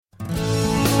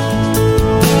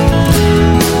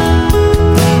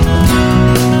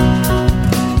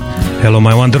Hello,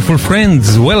 my wonderful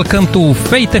friends. Welcome to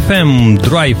Faith FM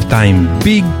Drive Time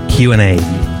Big Q&A.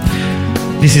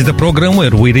 This is the program where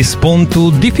we respond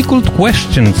to difficult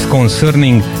questions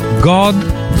concerning God,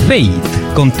 faith,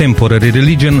 contemporary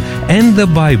religion, and the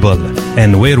Bible,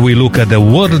 and where we look at the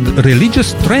world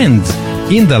religious trends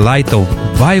in the light of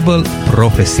Bible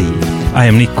prophecy. I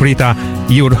am Nick Krita,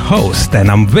 your host, and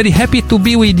I'm very happy to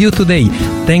be with you today.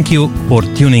 Thank you for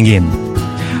tuning in.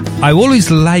 I always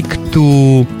like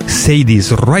to say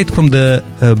this right from the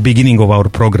beginning of our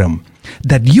program,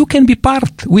 that you can be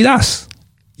part with us.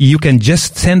 You can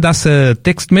just send us a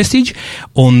text message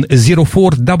on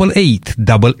 0488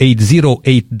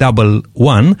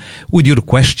 880811 with your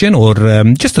question or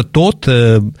just a thought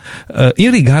in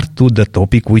regard to the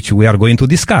topic which we are going to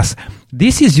discuss.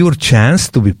 This is your chance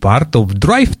to be part of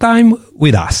Drive Time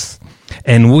with us,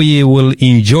 and we will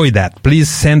enjoy that.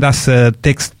 Please send us a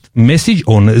text message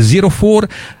on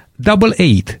 0488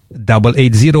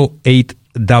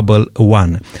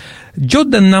 880811. Jot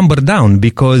the number down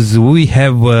because we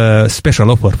have a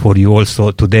special offer for you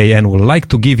also today, and would like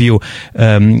to give you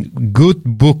good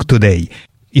book today.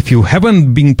 If you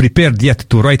haven't been prepared yet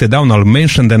to write it down, I'll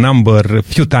mention the number a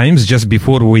few times just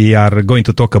before we are going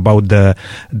to talk about the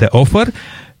offer.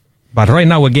 But right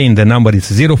now, again, the number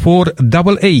is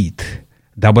 0488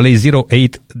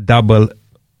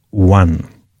 880811.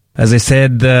 As I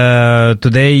said,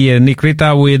 today, Nick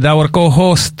Rita with our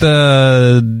co-host,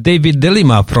 David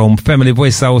Delima from Family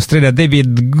Voice Australia.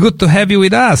 David, good to have you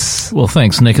with us. Well,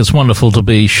 thanks, Nick. It's wonderful to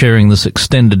be sharing this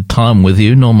extended time with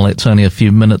you. Normally it's only a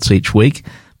few minutes each week,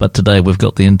 but today we've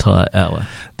got the entire hour.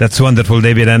 That's wonderful,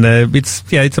 David, and it's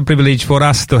a privilege for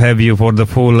us to have you for the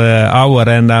full hour,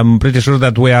 and I'm pretty sure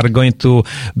that we are going to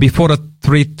be for a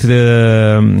treat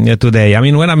today. I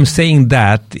mean, when I'm saying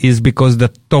that is because the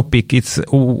topic, it's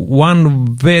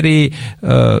one very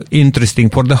interesting.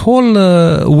 For the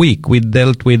whole week, we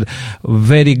dealt with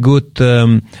very good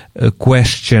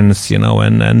questions,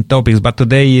 and topics, but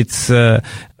today it's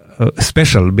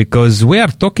special because we are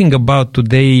talking about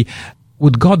today,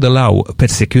 would God allow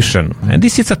persecution? And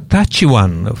this is a touchy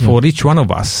one for each one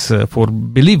of us, for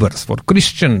believers, for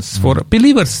Christians, for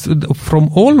believers from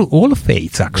all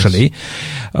faiths, actually.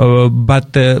 Yes.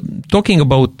 But talking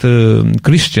about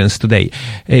Christians today,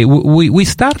 we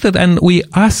started and we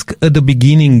asked at the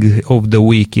beginning of the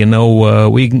week, we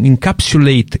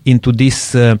encapsulate into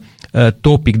this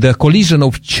topic the collision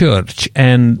of church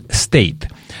and state,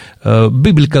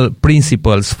 biblical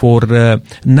principles for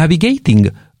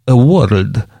navigating a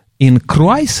world in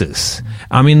crisis.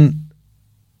 I mean,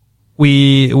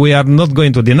 we are not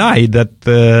going to deny that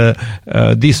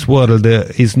this world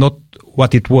is not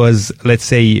what it was, let's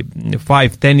say,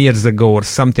 5-10 years ago or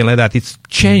something like that. It's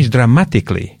changed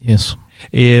dramatically. Yes.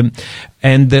 And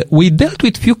we dealt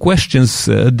with few questions,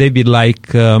 David,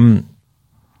 like, are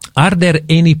there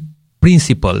any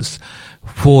principles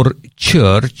for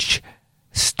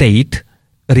church-state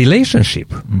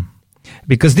relationship?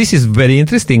 Because this is very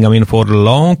interesting. I mean, for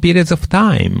long periods of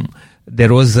time,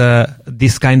 there was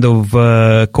this kind of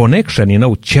connection,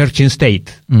 church and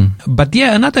state. But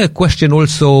another question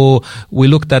also we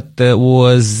looked at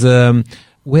was,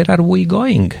 where are we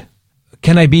going?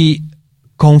 Can I be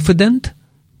confident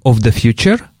of the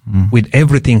future with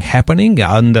everything happening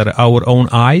under our own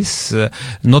eyes?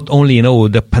 Not only,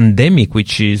 the pandemic,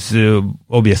 which is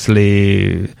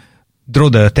obviously draw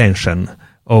the attention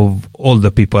of all the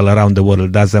people around the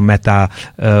world, doesn't matter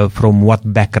from what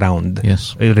background,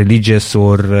 yes, religious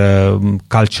or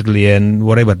culturally and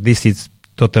whatever. This is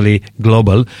totally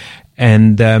global,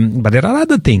 and but there are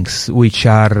other things which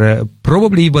are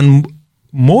probably even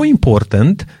more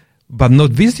important, but not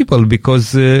visible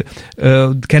because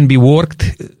can be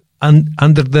worked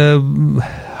under the,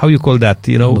 how you call that?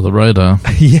 Under the radar.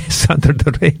 Yes, under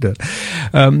the radar.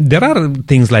 There are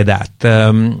things like that.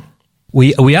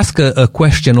 We ask a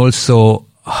question also,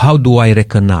 how do I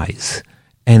recognize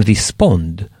and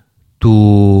respond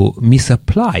to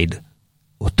misapplied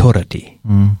authority?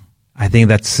 I think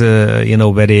that's,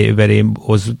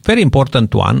 was very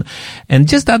important one. And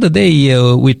just the other day,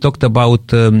 we talked about,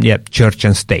 church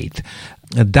and state.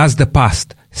 Does the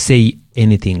past say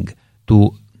anything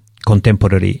to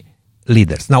contemporary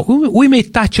leaders? Now, we may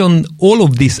touch on all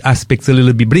of these aspects a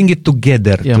little bit, bring it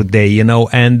together today,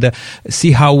 and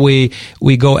see how we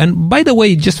go. And by the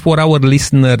way, just for our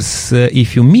listeners,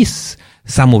 if you miss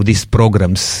some of these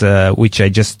programs, which I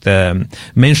just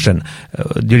mentioned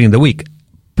during the week,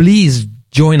 please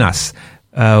join us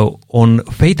on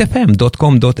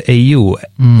faithfm.com.au,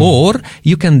 or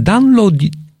you can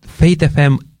download Faith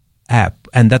FM app,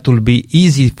 and that will be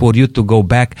easy for you to go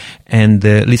back and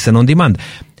listen on demand.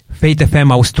 Faith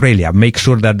FM Australia. Make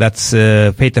sure that that's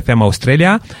Faith FM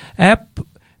Australia app.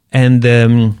 And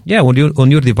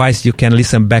on your device, you can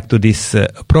listen back to these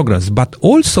programs. But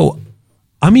also,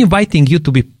 I'm inviting you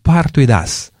to be part with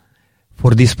us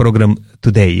for this program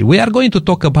today. We are going to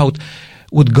talk about,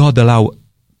 would God allow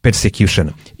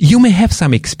persecution? You may have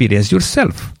some experience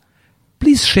yourself.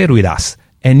 Please share with us.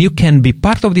 And you can be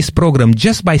part of this program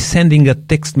just by sending a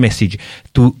text message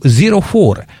to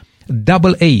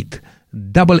 0488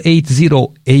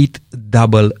 880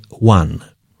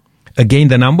 Again,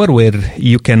 the number where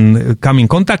you can come in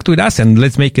contact with us, and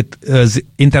let's make it as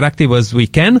interactive as we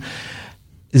can.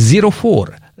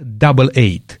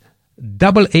 0488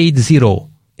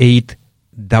 880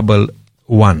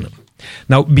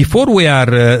 Now, before we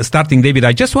are starting, David,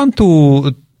 I just want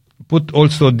to put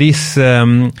also this,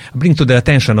 bring to the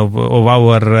attention of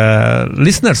our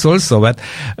listeners also that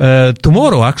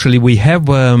tomorrow actually we have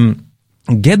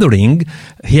gathering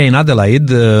here in Adelaide.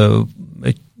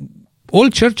 All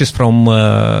churches from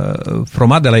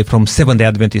Adelaide, from Seventh-day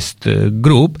Adventist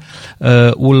group,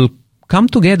 will come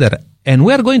together, and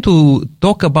we are going to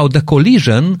talk about the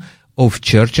collision of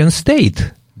church and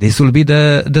state. This will be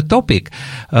the topic,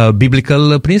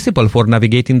 biblical principle for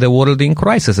navigating the world in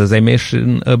crisis, as I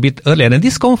mentioned a bit earlier. And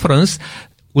this conference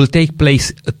will take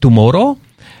place tomorrow,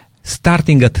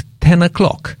 starting at 10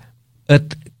 o'clock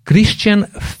at Christian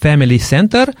Family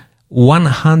Center,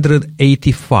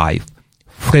 185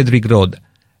 Frederick Road,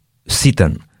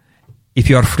 Seaton. If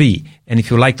you are free and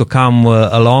if you like to come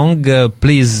along,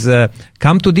 please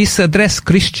come to this address,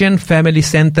 Christian Family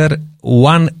Center,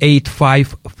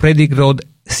 185 Frederick Road,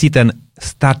 Seaton,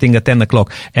 starting at 10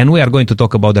 o'clock. And we are going to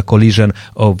talk about the collision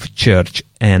of church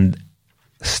and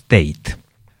state.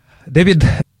 David,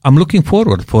 I'm looking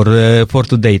forward for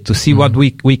today to see what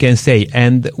we can say.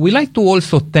 And we like to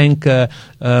also thank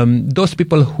those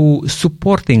people who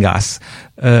supporting us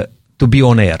to be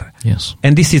on air. Yes.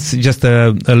 And this is just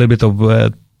a little bit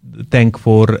of thank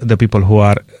for the people who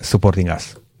are supporting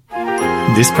us.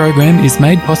 This program is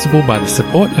made possible by the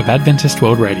support of Adventist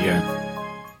World Radio.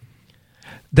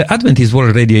 The Adventist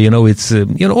World Radio, it's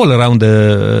all around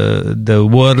the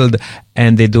world,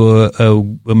 and they do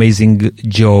an amazing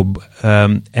job.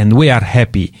 And we are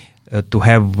happy to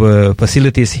have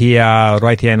facilities here,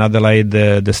 right here in Adelaide,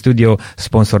 the studio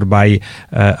sponsored by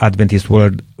Adventist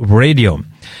World Radio.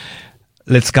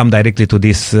 Let's come directly to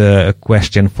this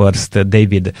question first,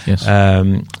 David. Yes.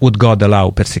 Would God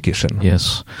allow persecution?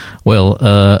 Yes. Well,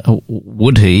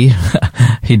 would he?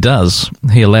 He does.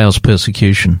 He allows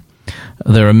persecution.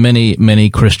 There are many,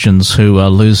 many Christians who are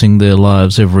losing their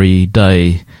lives every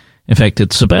day. In fact,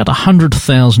 it's about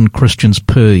 100,000 Christians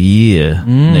per year,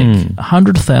 Nick.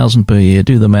 100,000 per year.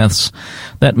 Do the maths.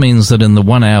 That means that in the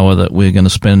 1 hour that we're going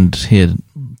to spend here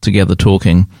together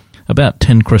talking, about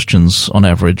 10 Christians on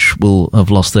average will have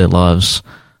lost their lives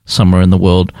somewhere in the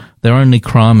world. Their only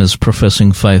crime is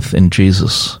professing faith in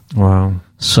Jesus. Wow.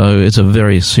 So it's a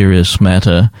very serious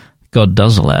matter. God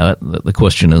does allow it. The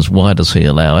question is, why does he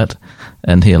allow it?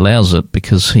 And he allows it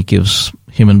because he gives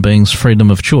human beings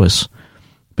freedom of choice.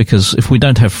 Because if we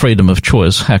don't have freedom of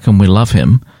choice, how can we love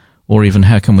him? Or even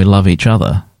how can we love each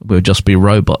other? We'll just be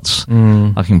robots.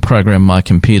 I can program my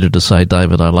computer to say,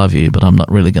 David, I love you, but I'm not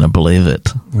really going to believe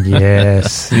it.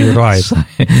 Yes, you're right.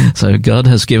 So God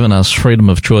has given us freedom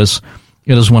of choice.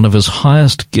 It is one of his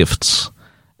highest gifts.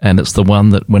 And it's the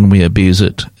one that when we abuse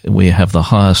it, we have the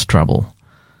highest trouble.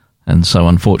 And so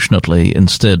unfortunately,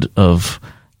 instead of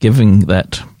giving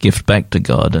that gift back to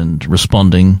God and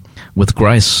responding with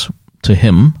grace to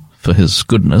him for his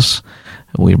goodness,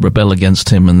 we rebel against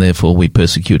him, and therefore we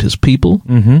persecute his people.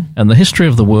 And the history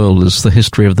of the world is the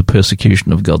history of the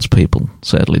persecution of God's people,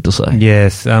 sadly to say.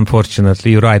 Yes,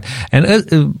 unfortunately, you're right.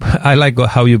 And I like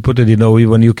how you put it,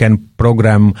 even you can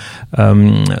program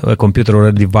a computer or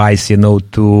a device,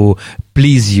 to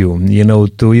please you,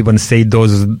 to even say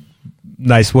those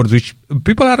nice words which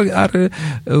people are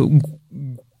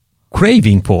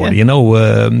craving for,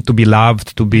 to be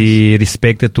loved, to be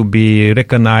respected, to be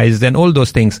recognized, and all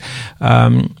those things.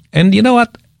 And you know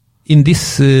what? In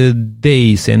these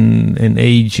days and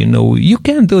age, you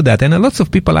can do that. And lots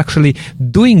of people actually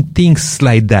doing things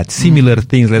like that, similar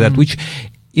things like that, which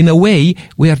in a way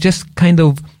we are just kind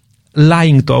of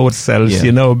lying to ourselves,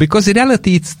 because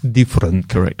reality is different.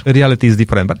 Correct. Reality is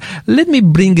different. But let me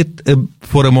bring it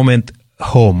for a moment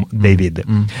home, David.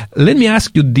 Let me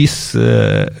ask you this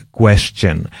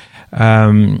question.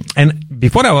 And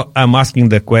before I'm asking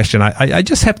the question, I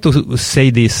just have to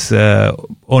say this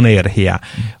on air here.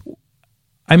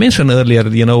 I mentioned earlier,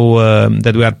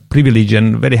 that we are privileged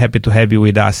and very happy to have you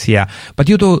with us here. But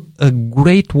you do a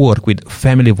great work with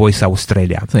Family Voice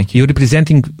Australia. Thank you. You're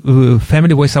representing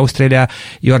Family Voice Australia.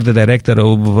 You are the director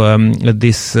of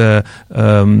this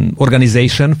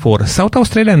organization for South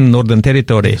Australia and Northern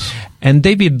Territory. Yes. And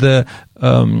David, I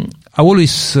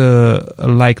always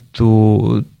like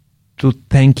to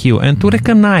thank you and to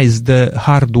recognize the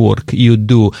hard work you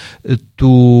do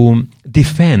to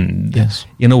defend, Yes.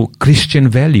 Christian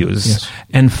values Yes.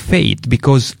 and faith,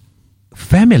 because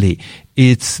family,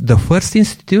 it's the first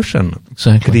institution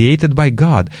Exactly. created by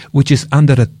God, which is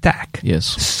under attack Yes.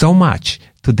 so much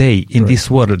today in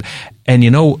this world. And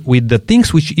with the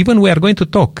things which even we are going to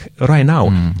talk right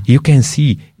now, you can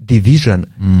see division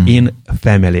in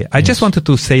family. I just wanted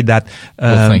to say that.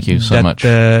 Well, thank you so much.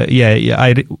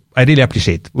 I really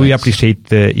appreciate. We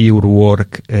appreciate your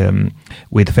work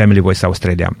with Family Voice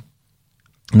Australia.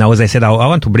 Now, as I said, I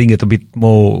want to bring it a bit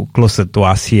more closer to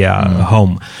us here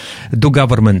home. Do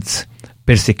governments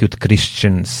persecute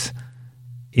Christians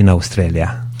in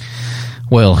Australia?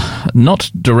 Well,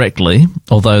 not directly,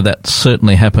 although that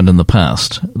certainly happened in the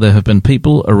past. There have been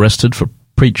people arrested for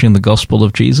preaching the gospel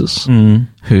of Jesus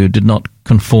who did not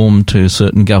conform to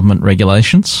certain government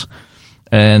regulations.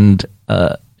 And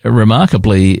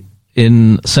remarkably,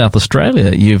 in South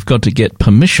Australia, you've got to get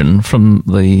permission from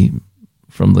the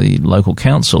local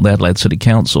council, the Adelaide City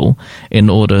Council, in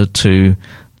order to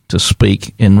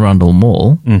speak in Rundle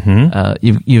Mall.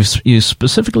 You've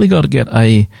specifically got to get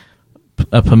a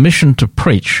permission to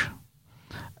preach.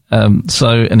 And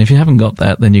if you haven't got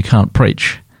that, then you can't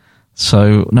preach.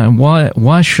 So now,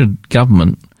 why should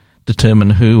government determine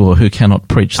who or who cannot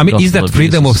preach the gospel is that of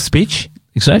freedom Jesus? of speech?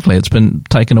 Exactly, it's been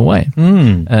taken away,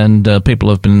 and people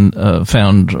have been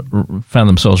found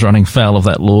themselves running foul of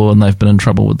that law, and they've been in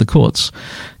trouble with the courts.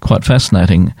 Quite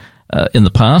fascinating. In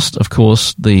the past, of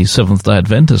course, the Seventh-day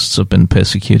Adventists have been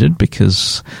persecuted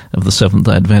because of the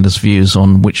Seventh-day Adventist views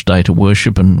on which day to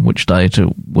worship and which day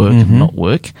to work and not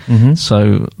work.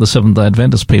 So the Seventh-day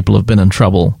Adventist people have been in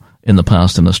trouble in the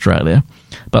past in Australia.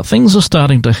 But things are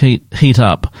starting to heat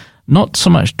up, not so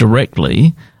much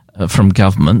directly from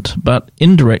government, but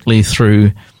indirectly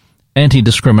through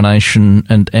anti-discrimination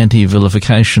and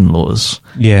anti-vilification laws.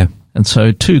 Yeah. And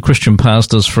so 2 Christian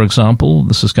pastors, for example,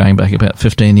 this is going back about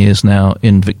 15 years now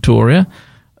in Victoria,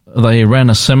 they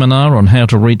ran a seminar on how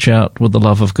to reach out with the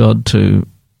love of God to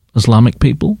Islamic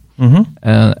people.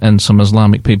 And some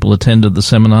Islamic people attended the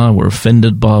seminar, were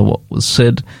offended by what was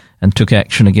said, and took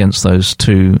action against those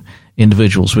 2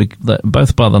 individuals,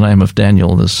 both by the name of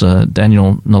Daniel. There's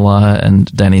Daniel Nalaya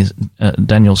and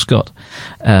Daniel Scott.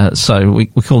 So we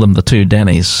call them the 2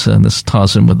 Dannies, and this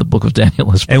ties in with the book of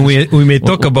Daniel. And we may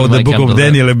talk about the book of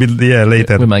Daniel a bit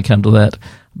later. We may come to that.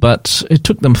 But it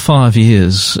took them 5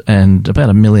 years and about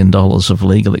 $1 million of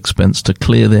legal expense to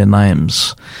clear their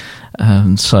names.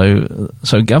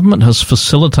 So government has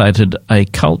facilitated a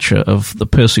culture of the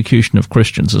persecution of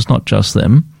Christians. It's not just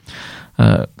them.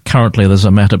 Currently, there's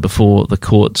a matter before the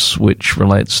courts which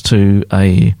relates to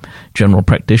a general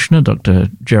practitioner, Dr.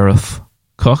 Jareth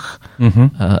Koch,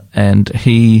 and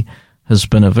he has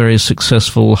been a very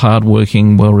successful,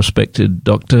 hard-working, well-respected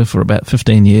doctor for about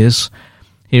 15 years.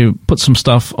 He put some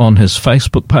stuff on his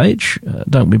Facebook page.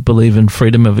 Don't we believe in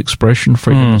freedom of expression,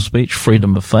 freedom of speech,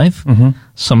 freedom of faith?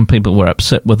 Some people were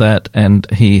upset with that, and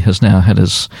he has now had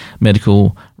his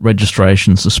medical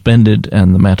registration suspended,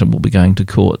 and the matter will be going to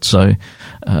court. So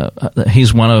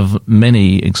he's one of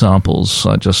many examples.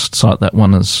 I just cite that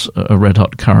one as a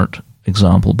red-hot current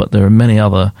example, but there are many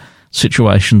other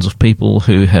situations of people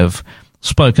who have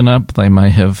spoken up. They may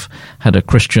have had a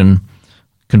Christian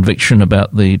conviction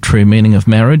about the true meaning of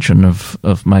marriage and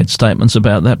have made statements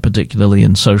about that, particularly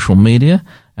in social media,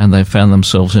 and they've found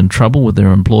themselves in trouble with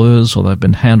their employers, or they've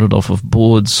been hounded off of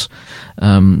boards.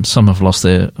 Some have lost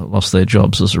their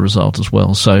jobs as a result as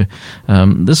well. So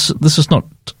this is not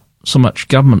so much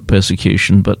government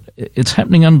persecution, but it's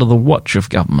happening under the watch of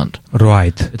government.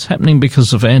 Right. It's happening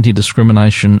because of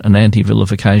anti-discrimination and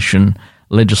anti-vilification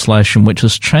legislation, which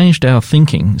has changed our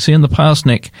thinking. See, in the past,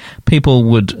 Nick, people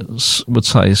would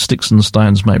say, sticks and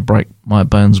stones may break my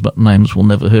bones, but names will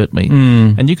never hurt me.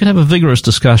 And you could have a vigorous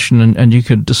discussion, and you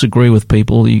could disagree with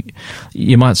people.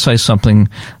 You might say something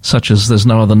such as, there's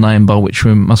no other name by which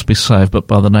we must be saved but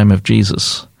by the name of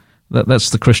Jesus.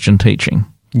 That's the Christian teaching.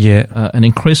 Yeah. And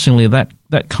increasingly that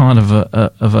kind of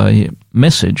a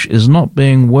message is not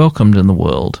being welcomed in the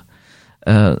world.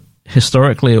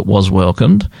 Historically, it was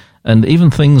welcomed. And even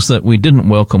things that we didn't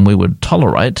welcome, we would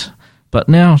tolerate. But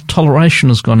now toleration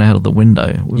has gone out of the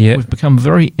window. We've become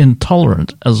very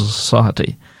intolerant as a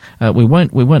society. We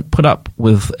won't put up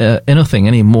with anything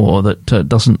anymore that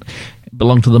doesn't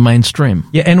belong to the mainstream.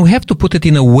 Yeah, and we have to put it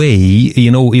in a way,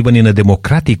 even in a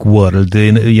democratic world,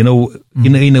 in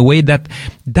a way that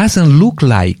doesn't look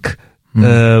like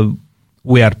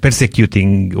we are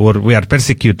persecuting or we are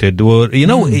persecuted, or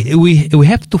we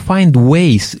have to find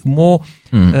ways more.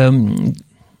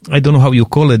 I don't know how you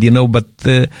call it, but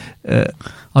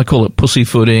I call it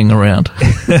pussyfooting around.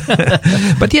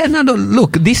 But no,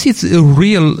 look, this is a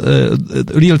real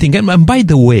thing. And by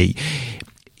the way,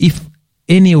 if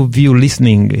any of you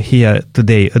listening here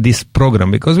today at this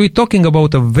program, because we're talking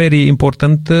about a very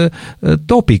important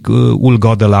topic, will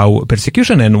God allow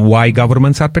persecution and why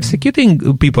governments are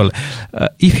persecuting people?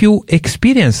 If you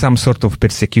experience some sort of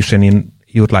persecution in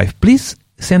your life, please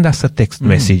send us a text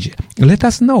message. Let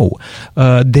us know.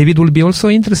 David will be also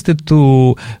interested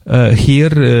to hear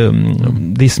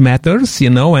these matters,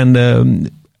 and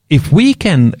if we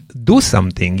can do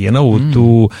something,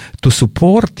 to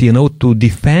support, to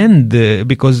defend,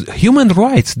 because human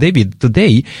rights, David,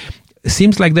 today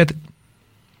seems like that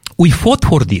we fought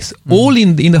for this. All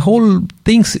in the whole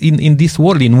things in this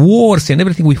world, in wars and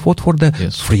everything, we fought for the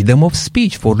freedom of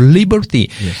speech, for liberty.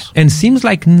 Yes. And seems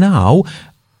like now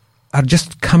are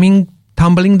just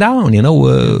tumbling down,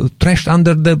 trashed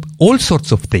under all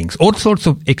sorts of things, all sorts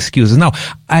of excuses. Now,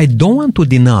 I don't want to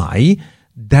deny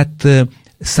that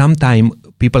sometimes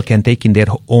people can take in their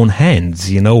own hands,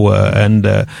 and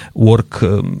work,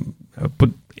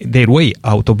 put their way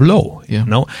out of law,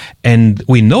 and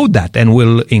we know that, and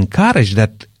we'll encourage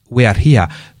that. We are here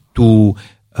to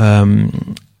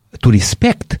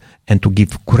respect and to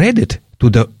give credit to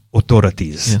the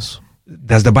authorities. Yes.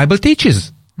 That's the Bible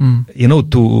teaches.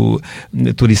 To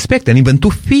respect and even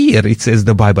to fear, it says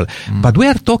the Bible. But we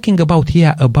are talking about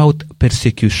here about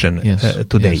persecution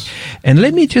today. Yes. And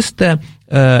let me just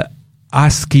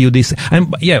ask you this. I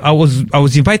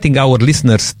was inviting our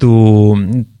listeners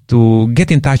to get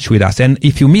in touch with us. And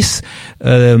if you miss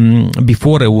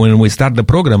before when we start the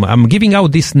program, I'm giving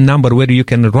out this number where you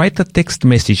can write a text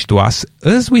message to us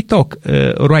as we talk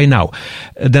right now.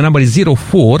 The number is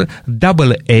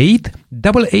 0488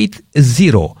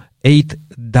 880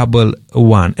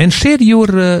 811, and share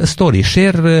your story.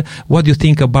 Share what you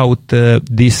think about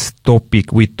this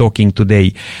topic we're talking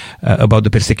today about the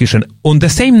persecution. On the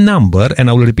same number, and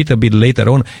I will repeat a bit later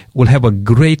on, we'll have a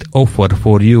great offer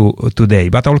for you today.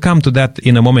 But I'll come to that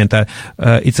in a moment.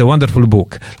 It's a wonderful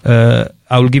book. I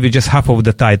will give you just half of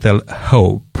the title,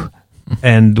 Hope.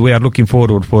 And we are looking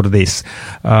forward for this.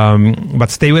 But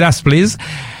stay with us, please.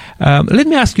 Let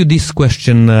me ask you this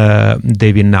question,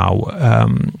 David, now.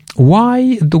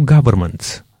 Why do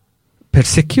governments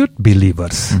persecute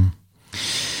believers?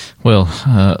 Well,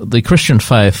 the Christian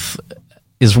faith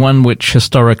is one which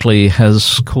historically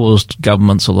has caused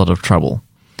governments a lot of trouble.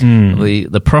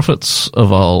 The prophets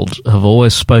of old have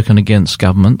always spoken against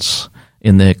governments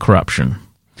in their corruption.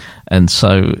 And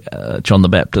so John the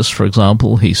Baptist, for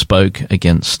example, he spoke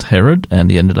against Herod, and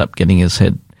he ended up getting his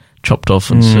head chopped off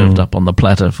and served up on the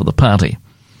platter for the party.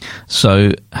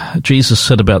 So Jesus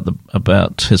said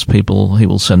about his people, he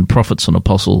will send prophets and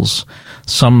apostles.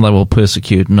 Some they will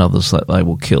persecute, and others that they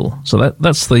will kill. So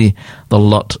that's the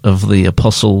lot of the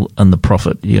apostle and the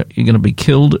prophet. You're going to be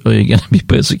killed, or you're going to be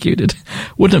persecuted.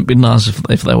 Wouldn't it be nice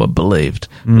if they were believed?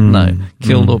 But no,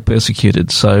 killed or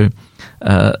persecuted. So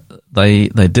they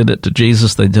did it to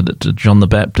Jesus. They did it to John the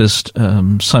Baptist.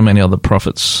 So many other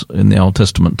prophets in the Old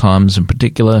Testament times, in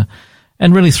particular.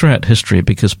 And really throughout history,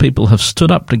 because people have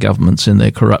stood up to governments in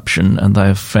their corruption and they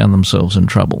have found themselves in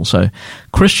trouble. So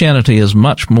Christianity is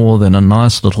much more than a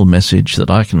nice little message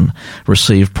that I can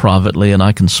receive privately and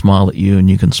I can smile at you and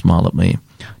you can smile at me.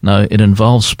 No, it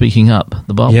involves speaking up.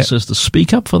 The Bible says to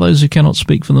speak up for those who cannot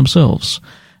speak for themselves.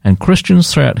 And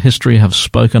Christians throughout history have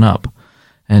spoken up.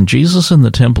 And Jesus in the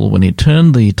temple, when he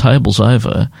turned the tables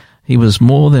over, he was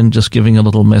more than just giving a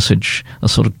little message, a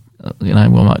sort of, we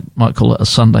might call it a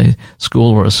Sunday school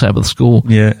or a Sabbath school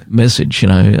message,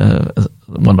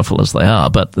 wonderful as they are.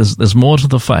 But there's more to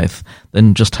the faith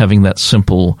than just having that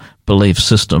simple belief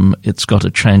system. It's got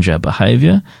to change our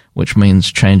behavior, which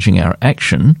means changing our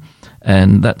action.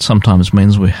 And that sometimes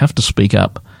means we have to speak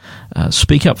up.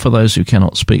 Speak up for those who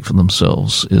cannot speak for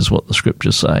themselves is what the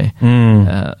scriptures say.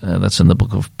 That's in the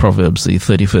book of Proverbs, the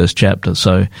 31st chapter.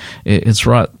 So it's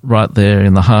right there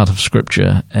in the heart of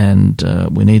scripture, and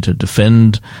we need to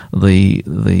defend the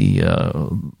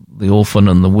orphan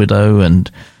and the widow,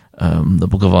 and the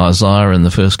book of Isaiah in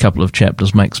the first couple of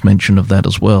chapters makes mention of that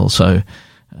as well. So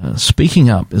speaking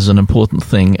up is an important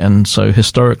thing, and so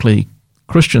historically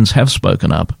Christians have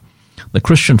spoken up. The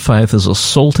Christian faith is a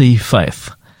salty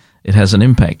faith. it has an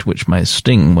impact which may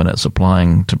sting when it's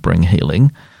applying to bring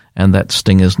healing, and that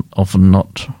sting is often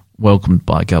not welcomed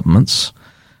by governments.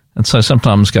 And so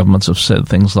sometimes governments have said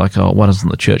things like, oh, why doesn't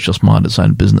the church just mind its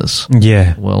own business?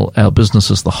 Yeah. Well, our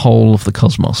business is the whole of the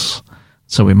cosmos,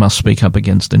 so we must speak up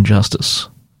against injustice.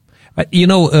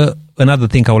 Another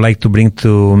thing I would like to bring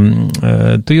to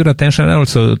your attention and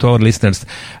also to our listeners,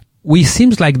 it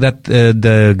seems like that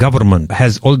the government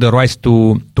has all the rights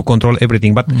to control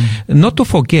everything, but not to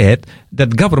forget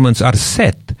that governments are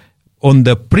set on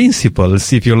the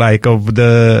principles, if you like, of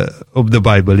the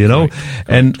Bible, Right.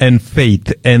 And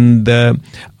faith. And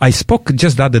I spoke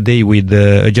just the other day with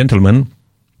a gentleman.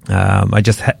 I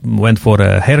just went for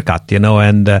a haircut,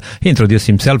 and he introduced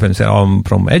himself and said, oh, I'm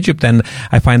from Egypt, and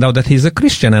I find out that he's a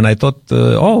Christian. And I thought,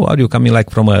 are you coming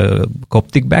like from a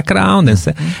Coptic background?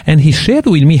 And he shared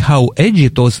with me how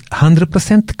Egypt was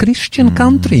 100% Christian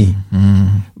country,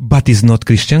 but it's not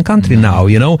Christian country now,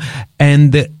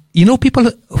 and people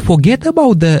forget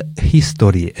about the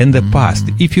history and the past.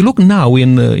 If you look now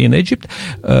in Egypt,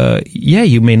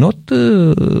 you may not,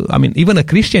 even a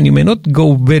Christian, you may not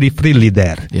go very freely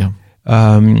there. Yeah.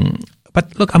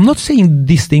 But look, I'm not saying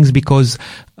these things because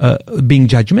being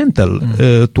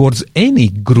judgmental towards any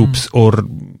groups or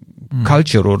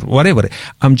culture or whatever.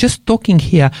 I'm just talking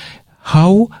here,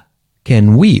 how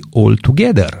can we all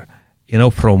together,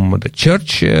 from the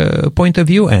church point of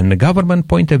view and the government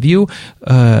point of view,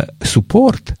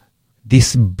 support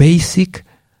this basic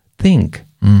thing,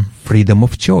 freedom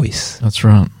of choice. That's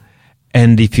right.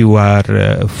 And if you are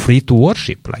free to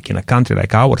worship, like in a country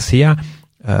like ours here,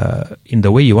 in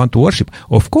the way you want to worship,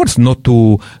 of course, not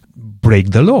to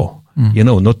break the law,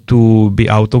 not to be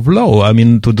out of law,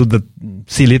 to do the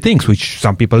silly things, which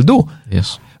some people do.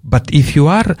 Yes. But if you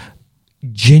are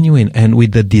genuine and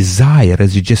with the desire,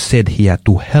 as you just said here,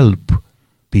 to help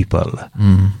people,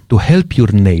 to help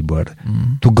your neighbor,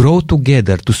 to grow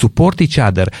together, to support each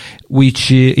other, which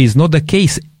is not the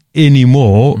case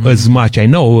anymore as much. I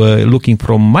know, looking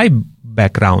from my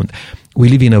background, we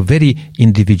live in a very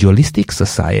individualistic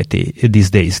society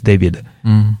these days, David,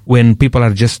 when people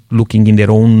are just looking in their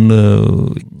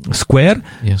own square.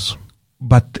 Yes.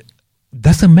 But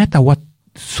doesn't matter what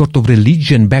sort of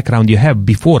religion background you have.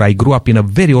 Before, I grew up in a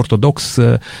very orthodox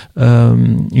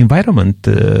environment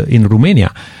in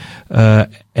Romania,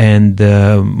 and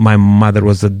my mother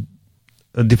was a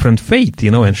different faith,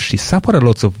 and she suffered a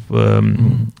lot of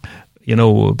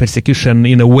persecution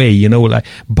in a way,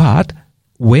 but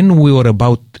when we were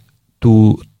about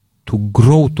to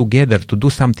grow together, to do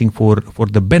something for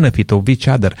the benefit of each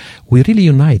other, we really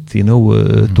unite,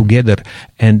 together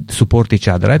and support each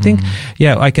other. I think,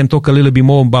 I can talk a little bit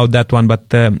more about that one, but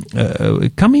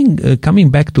coming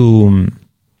back to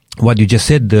what you just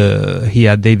said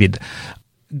here, David,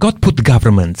 God put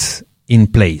governments in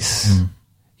place,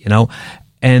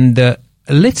 and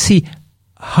let's see,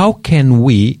 how can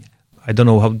we, I don't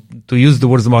know how to use the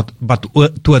words, but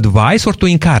to advise or to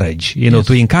encourage,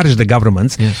 to encourage the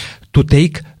governments to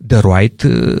take the right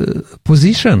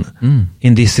position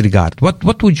in this regard.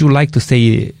 What would you like to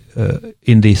say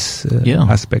in this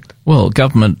aspect? Well,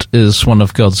 government is one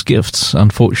of God's gifts.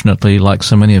 Unfortunately, like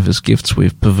so many of his gifts,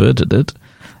 we've perverted it,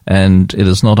 and it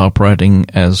is not operating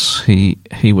as he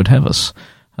would have us.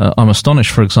 I'm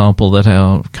astonished, for example, that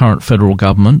our current federal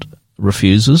government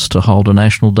refuses to hold a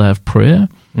national day of prayer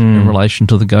in relation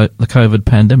to the COVID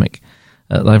pandemic.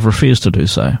 They've refused to do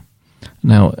so.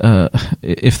 Now,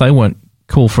 if they won't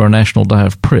call for a national day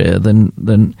of prayer,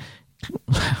 then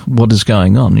what is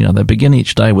going on? They begin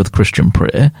each day with Christian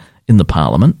prayer in the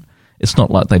Parliament. It's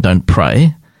not like they don't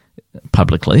pray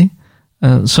publicly.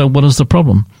 So what is the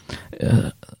problem?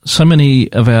 So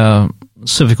many of our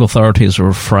civic authorities are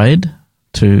afraid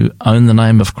to own the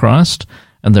name of Christ,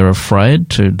 and they're afraid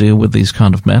to deal with these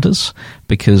kind of matters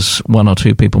because one or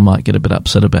two people might get a bit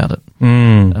upset about it.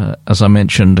 As I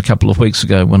mentioned a couple of weeks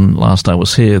ago when last I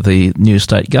was here, the new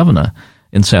state governor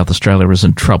in South Australia is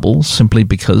in trouble simply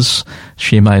because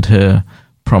she made her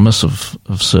promise of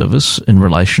service in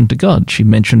relation to God. She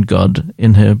mentioned God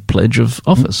in her pledge of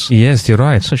office. Yes, you're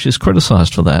right. So she's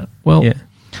criticised for that. Well,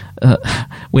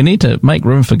 we need to make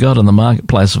room for God in the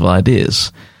marketplace of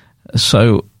ideas.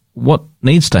 So what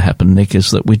needs to happen, Nick,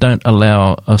 is that we don't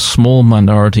allow a small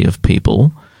minority of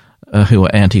people who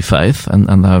are anti-faith,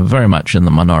 and they're very much in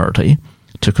the minority,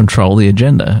 to control the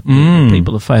agenda.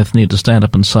 People of faith need to stand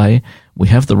up and say, we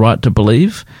have the right to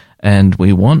believe, and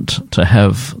we want to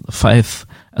have faith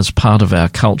as part of our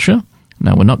culture.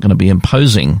 Now, we're not going to be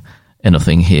imposing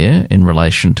anything here in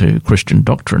relation to Christian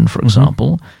doctrine, for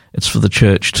example. It's for the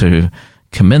church to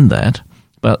commend that.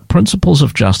 But principles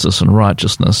of justice and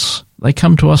righteousness, they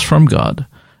come to us from God.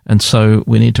 And so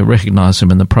we need to recognise him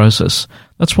in the process.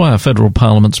 That's why our federal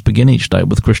parliaments begin each day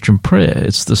with Christian prayer.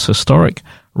 It's this historic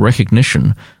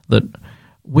recognition that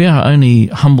we are only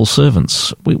humble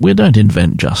servants. We don't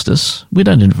invent justice. We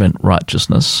don't invent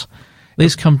righteousness.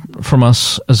 These come from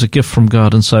us as a gift from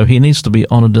God, and so he needs to be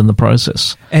honoured in the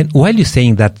process. And while you're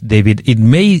saying that, David, it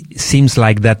may seems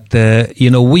like that,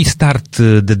 we start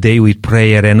the day with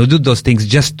prayer and we do those things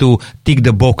just to tick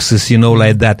the boxes,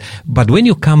 like that. But when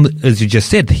you come, as you just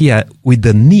said here, with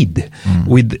the need,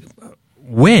 with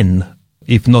when,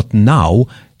 if not now,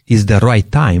 is the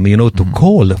right time, to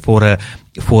call for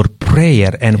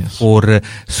prayer and for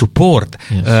support.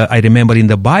 Yes. I remember in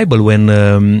the Bible when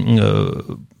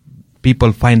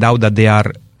people find out that they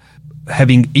are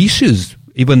having issues,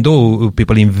 even though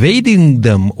people invading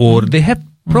them or they have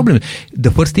problems. The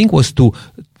first thing was to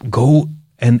go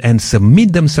and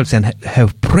submit themselves and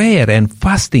have prayer and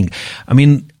fasting. I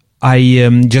mean, I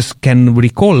just can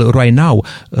recall right now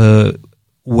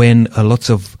when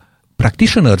lots of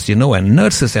practitioners, and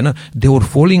nurses, and they were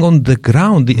falling on the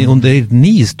ground, on their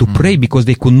knees to pray because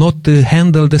they could not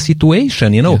handle the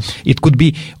situation, Yes. It could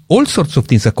be all sorts of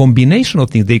things, a combination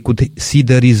of things. They could see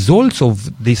the results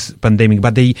of this pandemic,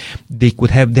 but they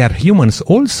could have their humans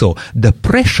also, the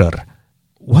pressure.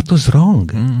 What was wrong?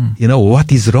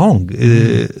 What is wrong?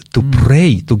 To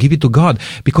pray, to give it to God.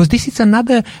 Because this is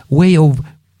another way of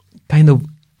kind of,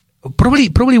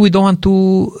 probably we don't want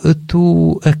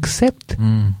to accept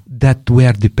that we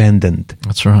are dependent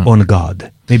That's right. on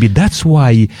God. Maybe that's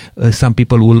why some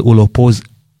people will oppose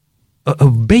a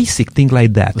basic thing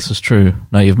like that. This is true.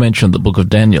 Now, you've mentioned the book of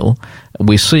Daniel.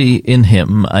 We see in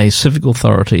him a civic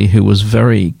authority who was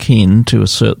very keen to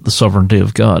assert the sovereignty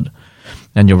of God.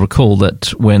 And you'll recall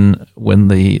that when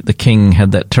the king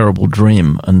had that terrible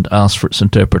dream and asked for its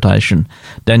interpretation,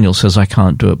 Daniel says, I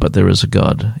can't do it, but there is a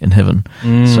God in heaven.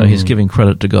 So he's giving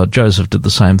credit to God. Joseph did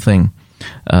the same thing.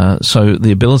 So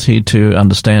the ability to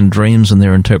understand dreams and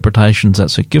their interpretations,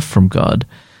 that's a gift from God.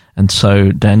 And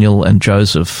so Daniel and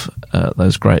Joseph,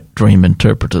 those great dream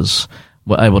interpreters,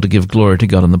 were able to give glory to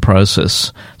God in the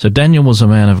process. So Daniel was a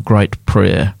man of great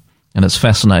prayer. And it's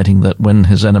fascinating that when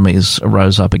his enemies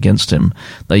arose up against him,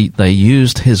 they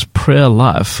used his prayer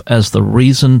life as the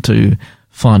reason to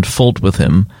find fault with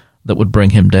him that would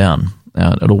bring him down.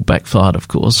 It all backfired, of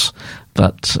course,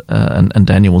 but and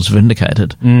Daniel was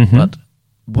vindicated. But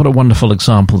what a wonderful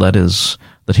example that is,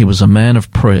 that he was a man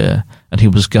of prayer and he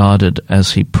was guarded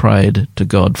as he prayed to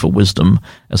God for wisdom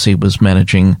as he was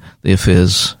managing the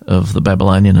affairs of the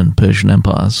Babylonian and Persian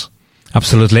empires.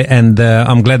 Absolutely, and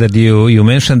I'm glad that you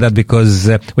mentioned that, because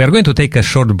we are going to take a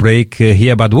short break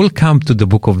here, but we'll come to the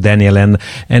book of Daniel and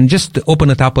just open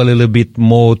it up a little bit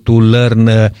more to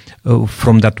learn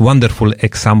from that wonderful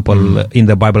example in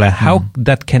the Bible and how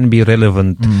that can be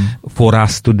relevant for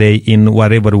us today in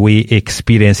whatever we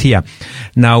experience here.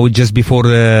 Now, just before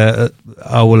I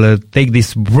will take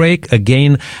this break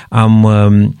again,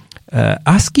 I'm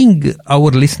asking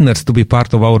our listeners to be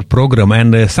part of our program,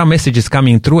 and some messages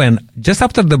coming through, and just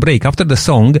after the break, after the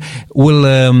song, we'll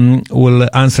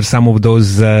answer some of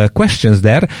those questions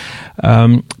there,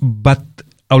 but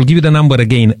I'll give you the number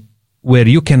again where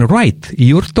you can write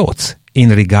your thoughts in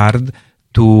regard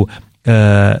to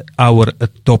our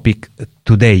topic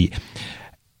today.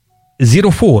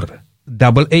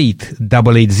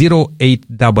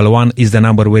 0488880811 is the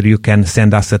number where you can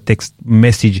send us a text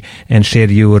message and share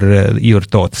your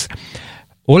thoughts.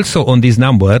 Also on this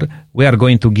number, we are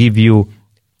going to give you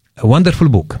a wonderful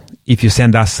book. If you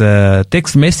send us a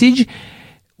text message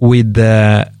with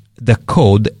the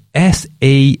code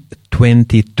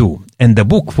SA22. And the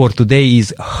book for today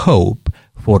is Hope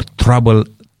for Troubled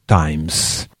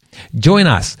Times. Join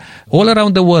us all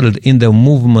around the world in the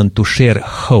movement to share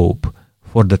hope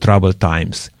for the troubled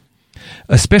times.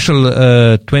 A special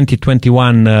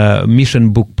 2021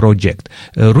 mission book project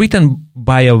written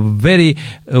by a very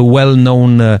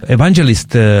well-known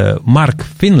evangelist, Mark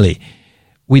Finley,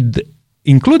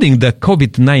 including the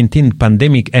COVID-19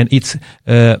 pandemic and its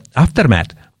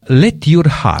aftermath. Let your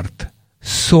heart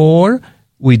soar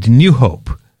with new hope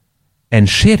and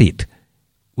share it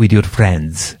with your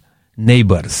friends,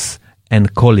 neighbors,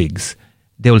 and colleagues.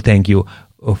 They will thank you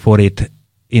for it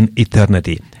in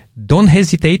eternity. Don't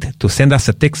hesitate to send us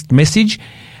a text message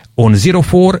on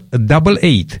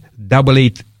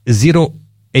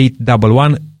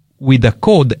 0488880811 with the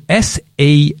code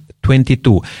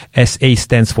SA22. SA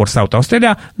stands for South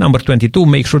Australia. Number 22.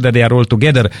 Make sure that they are all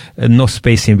together. No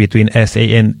space in between SA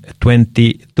and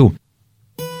 22.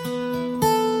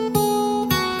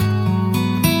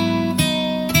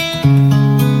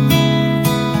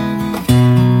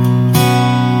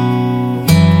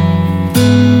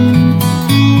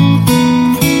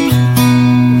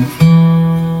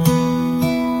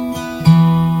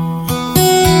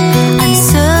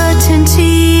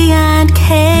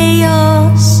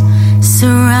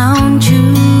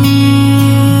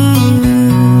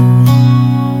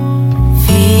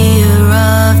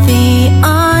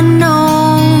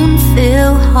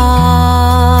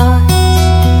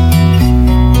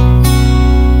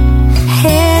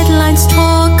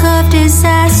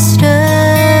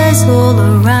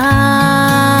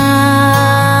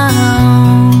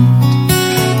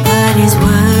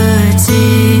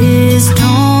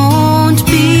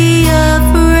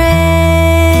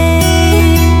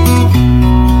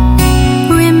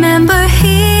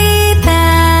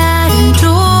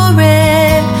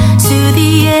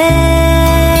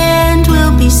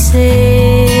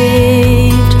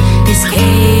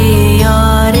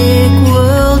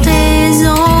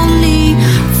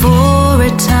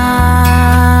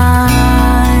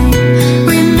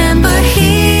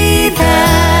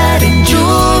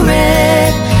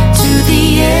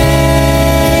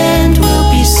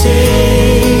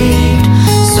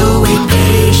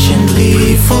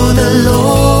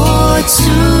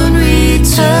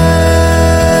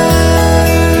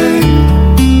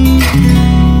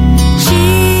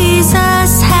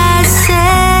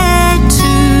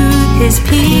 his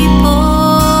people.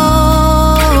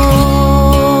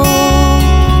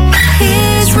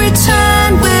 His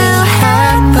return will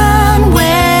happen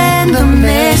when the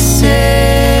message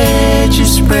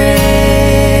is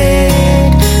spread.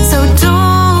 So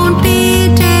don't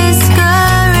be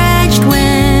discouraged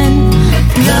when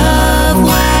love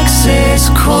waxes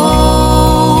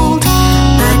cold,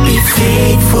 but be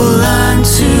faithful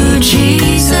unto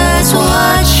Jesus.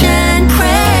 Watch and pray.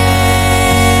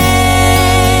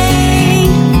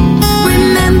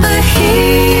 Remember,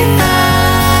 he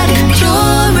that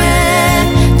endureth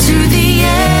to the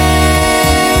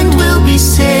end will be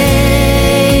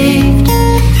saved.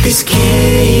 This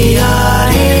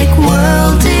chaotic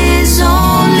world is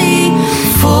only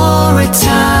for a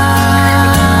time.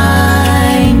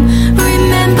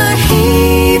 Remember,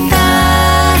 he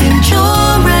that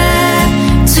endureth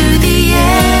to the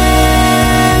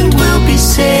end will be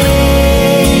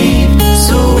saved.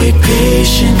 So wait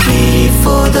patiently,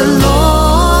 for the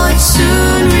Lord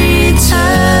soon return.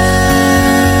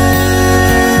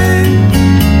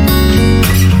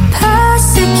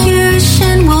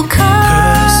 Persecution will come.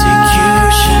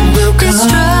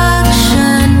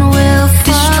 Destruction will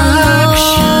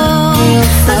follow.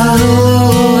 But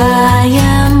lo, I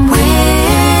am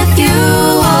with you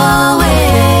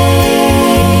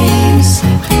always.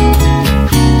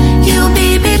 You'll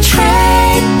be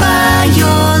betrayed by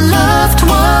your loved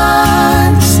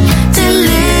ones,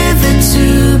 delivered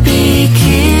to be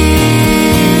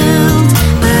killed,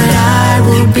 but I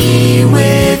will be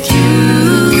with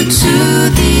you to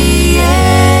the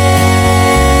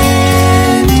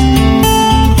end.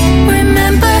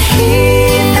 Remember, he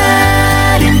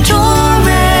that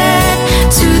endureth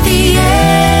to the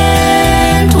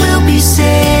end will be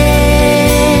saved.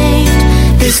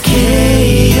 This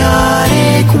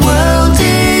chaotic world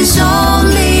is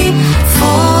only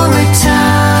for a time.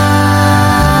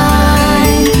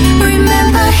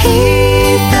 Remember,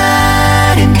 he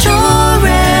that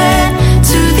endureth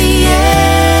to the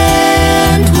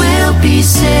end will be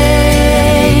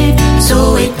saved.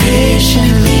 So wait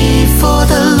patiently, for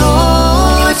the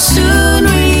Lord soon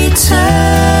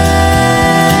return.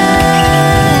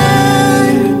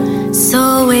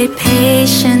 So wait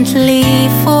patiently,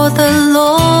 for the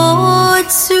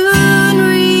Lord soon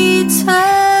return.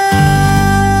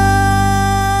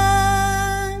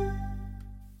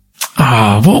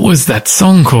 What was that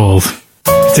song called?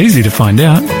 It's easy to find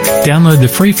out. Download the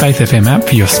free Faith FM app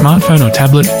for your smartphone or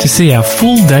tablet to see our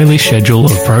full daily schedule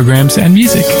of programs and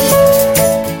music.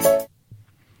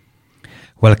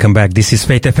 Welcome back. This is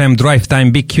Faith FM Drive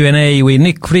Time Big Q&A with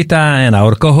Nick Frita, and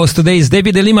our co-host today is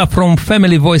David De Lima from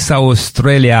Family Voice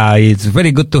Australia. It's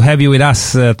very good to have you with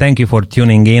us. Thank you for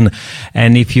tuning in.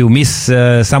 And if you miss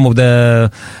some of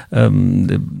the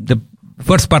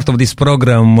first part of this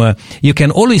program, you can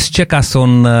always check us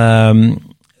on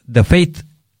the Faith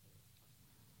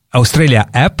Australia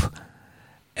app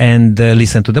and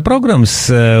listen to the programs.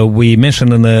 We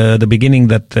mentioned in the beginning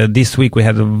that this week we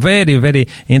had very, very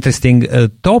interesting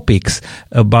topics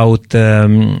about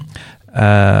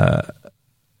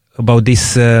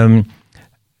this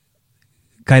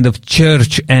kind of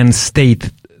church and state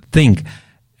thing,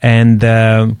 and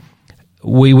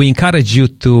we encourage you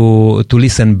to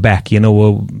listen back. You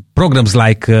know, programs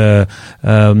like are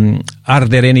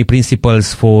there any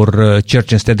principles for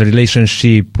church and state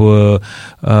relationship?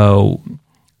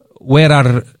 Where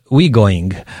are we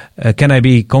going? Can I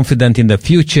be confident in the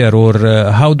future? Or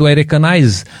how do I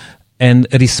recognize and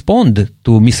respond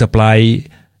to misapplied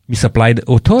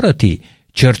authority?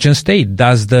 Church and state.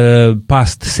 Does the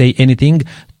past say anything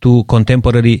to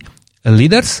contemporary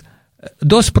leaders?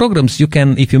 Those programs, you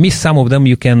can, if you miss some of them,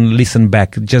 you can listen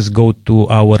back. Just go to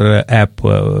our app,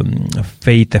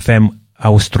 Faith FM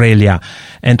Australia.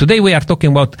 And today we are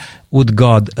talking about, would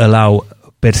God allow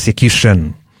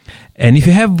persecution? And if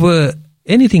you have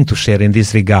anything to share in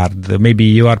this regard, maybe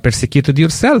you are persecuted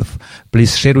yourself,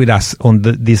 please share with us on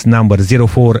this number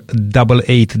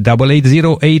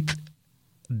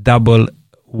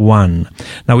 0488880811.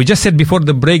 Now, we just said before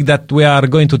the break that we are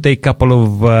going to take a couple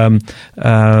of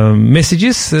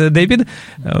messages, David.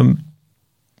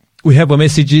 We have a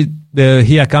message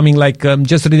here coming, like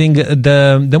just reading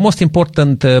the most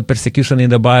important persecution in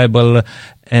the Bible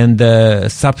and the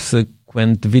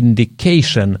subsequent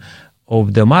vindication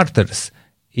of the martyrs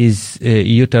is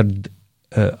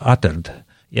uttered,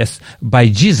 yes, by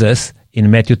Jesus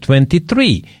in Matthew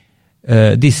 23.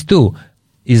 This too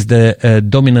is the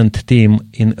dominant theme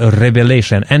in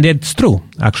Revelation, and it's true,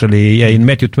 actually. In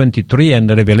Matthew 23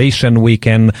 and Revelation we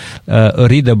can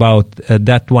read about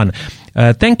that one.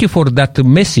 thank you for that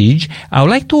message. I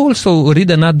would like to also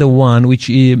read another one, which,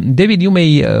 David, you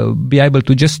may be able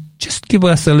to just give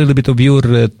us a little bit of your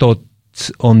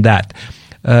thoughts on that.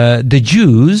 The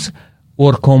Jews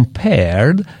were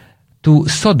compared to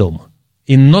Sodom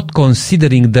in not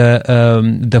considering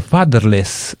the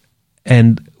fatherless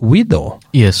and widow.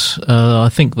 Yes, I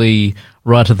think the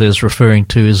writer there is referring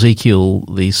to Ezekiel,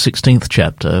 the 16th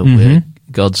chapter, where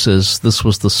God says, this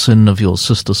was the sin of your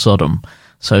sister Sodom.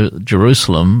 So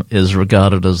Jerusalem is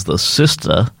regarded as the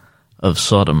sister of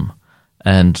Sodom,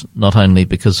 and not only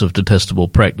because of detestable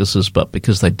practices, but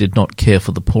because they did not care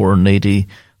for the poor and needy.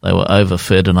 They were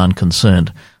overfed and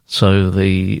unconcerned. So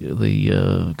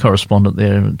the correspondent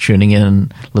there tuning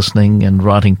in, listening and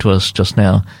writing to us just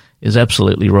now is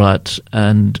absolutely right,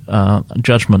 and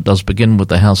judgment does begin with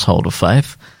the household of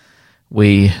faith.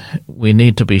 We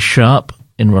need to be sharp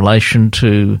in relation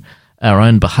to our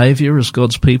own behaviour as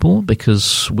God's people,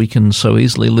 because we can so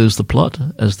easily lose the plot,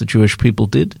 as the Jewish people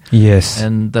did. Yes.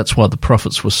 And that's why the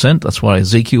prophets were sent. That's why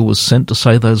Ezekiel was sent to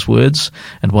say those words,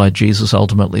 and why Jesus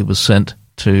ultimately was sent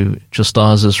to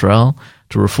chastise Israel,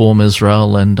 to reform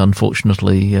Israel, and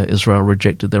unfortunately Israel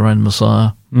rejected their own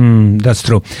Messiah. That's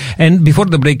true. And before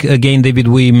the break, again, David,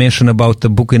 we mentioned about the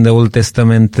book in the Old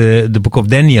Testament, the book of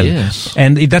Daniel. Yes.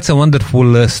 And that's a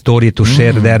wonderful story to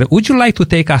share there. Would you like to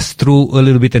take us through a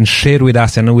little bit and share with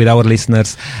us and with our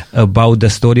listeners about the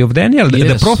story of Daniel?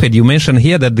 Yes. The prophet, you mentioned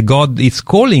here that God is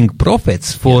calling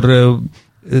prophets for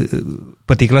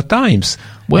particular times.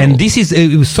 Well, and this is,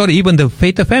 even the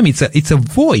Faith FM, it's a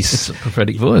voice. It's a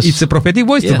prophetic voice. It's a prophetic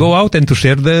voice to go out and to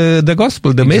share the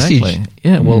gospel, the message.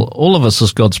 Yeah, well, all of us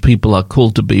as God's people are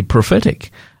called to be prophetic.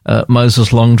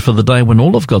 Moses longed for the day when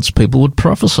all of God's people would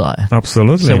prophesy.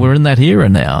 Absolutely. So we're in that era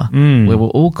now where we're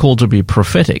all called to be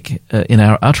prophetic in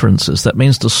our utterances. That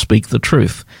means to speak the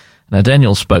truth. Now,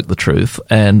 Daniel spoke the truth,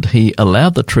 and he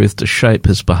allowed the truth to shape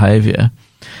his behavior.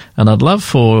 And I'd love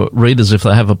for readers, if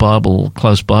they have a Bible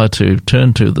close by, to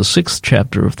turn to the 6th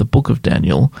chapter of the book of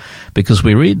Daniel, because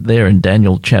we read there in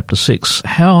Daniel chapter 6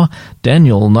 how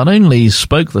Daniel not only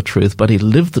spoke the truth, but he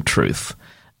lived the truth.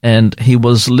 And he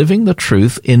was living the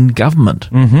truth in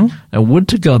government. Now, would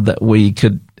to God that we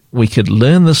could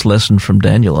learn this lesson from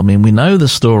Daniel. I mean, we know the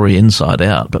story inside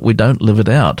out, but we don't live it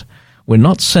out. We're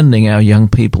not sending our young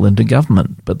people into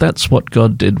government, but that's what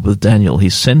God did with Daniel.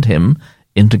 He sent him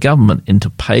into government, into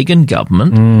pagan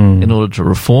government, in order to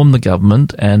reform the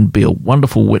government and be a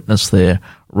wonderful witness there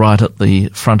right at the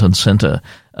front and center.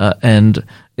 And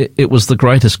it was the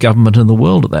greatest government in the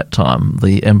world at that time,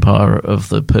 the empire of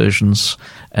the Persians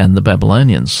and the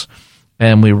Babylonians.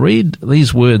 And we read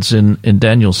these words in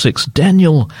Daniel 6.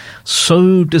 Daniel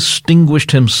so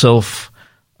distinguished himself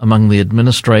among the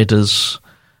administrators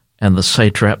and the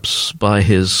satraps by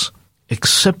his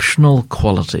exceptional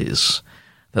qualities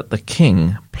that the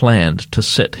king planned to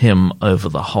set him over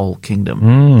the whole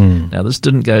kingdom. Now, this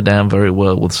didn't go down very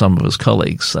well with some of his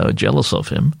colleagues. They were jealous of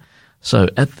him. So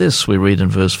at this, we read in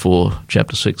verse 4,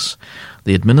 chapter 6,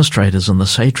 the administrators and the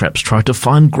satraps tried to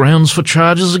find grounds for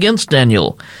charges against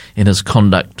Daniel in his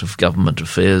conduct of government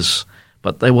affairs,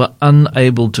 but they were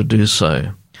unable to do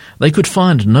so. They could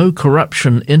find no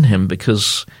corruption in him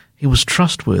because he was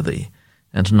trustworthy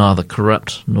and neither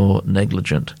corrupt nor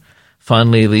negligent.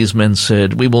 Finally, these men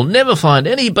said, we will never find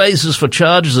any basis for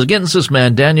charges against this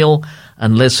man Daniel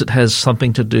unless it has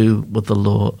something to do with the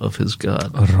law of his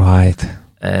God. Right.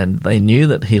 And they knew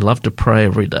that he loved to pray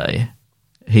every day.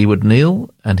 He would kneel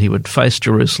and he would face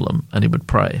Jerusalem and he would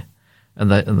pray.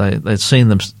 And they'd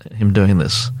seen him doing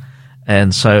this.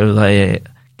 And so they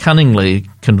cunningly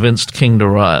convinced King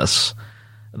Darius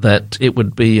that it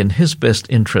would be in his best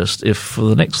interest if for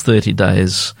the next 30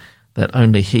 days that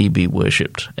only he be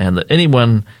worshipped, and that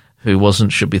anyone who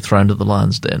wasn't should be thrown to the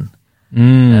lion's den.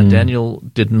 And Daniel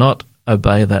did not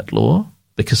obey that law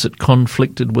because it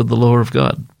conflicted with the law of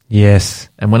God. Yes.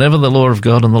 And whenever the law of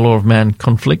God and the law of man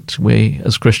conflict, we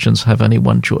as Christians have only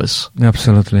one choice.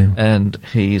 Absolutely. And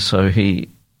he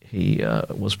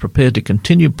was prepared to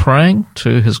continue praying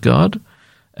to his God,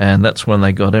 and that's when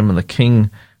they got him, and the king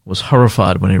was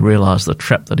horrified when he realized the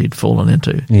trap that he'd fallen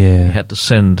into. Yeah. He had to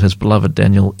send his beloved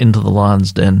Daniel into the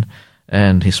lion's den,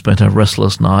 and he spent a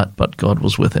restless night, but God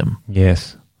was with him.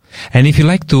 Yes. And if you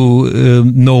like to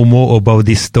know more about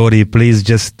this story, please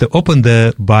just open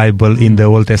the Bible in the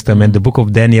Old Testament, the book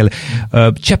of Daniel,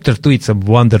 chapter 2. It's a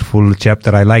wonderful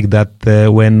chapter. I like that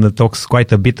when it talks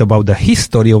quite a bit about the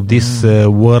history of this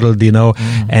world,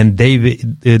 and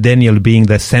Daniel being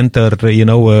the center,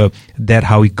 that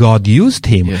how God used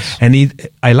him. Yes. And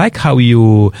I like how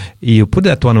you put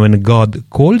that one when God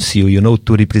calls you,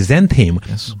 to represent him.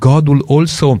 Yes. God will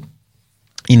also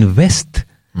invest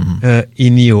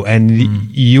in you, and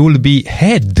you'll be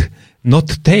head, not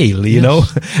tail, you know.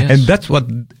 And that's what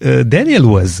Daniel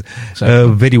was,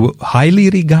 very highly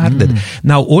regarded.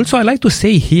 Now, also, I like to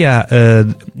say here,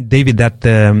 David, that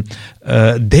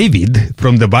David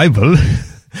from the Bible,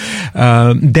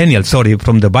 Daniel, sorry,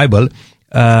 from the Bible,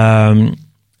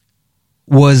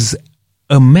 was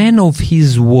a man of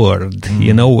his word.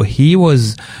 You know, he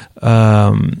was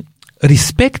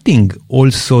respecting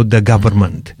also the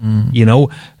government, you know,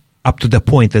 up to the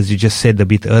point, as you just said a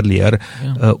bit earlier,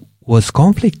 was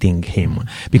conflicting him.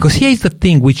 Because here is the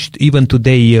thing which even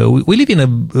today, we live in a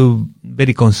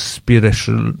very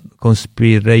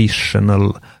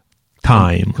conspirational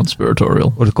time.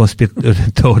 Conspiratorial. Or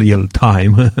conspiratorial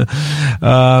time.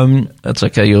 That's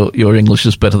okay. Your English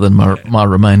is better than my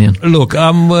Romanian. Look,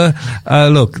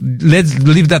 look, let's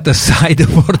leave that aside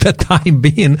for the time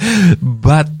being.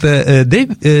 But,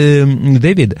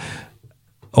 David,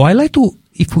 I like to,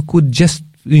 if we could just,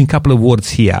 in a couple of words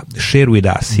here, share with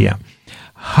us here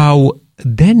how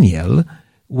Daniel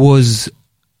was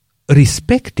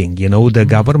respecting, you know, the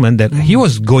government, that he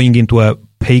was going into a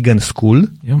pagan school.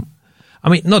 I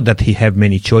mean, not that he had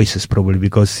many choices, probably,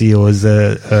 because he was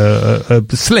a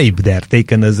slave there,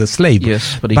 taken as a slave.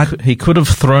 Yes, but he could have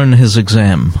thrown his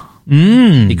exam.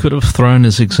 He could have thrown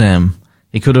his exam.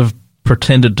 He could have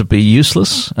pretended to be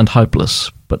useless and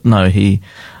hopeless. But no, I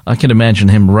can imagine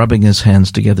him rubbing his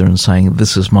hands together and saying,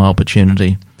 this is my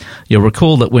opportunity. You'll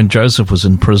recall that when Joseph was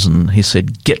in prison, he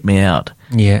said, get me out.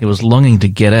 Yeah. He was longing to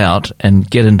get out and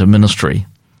get into ministry.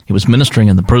 He was ministering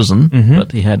in the prison,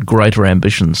 but he had greater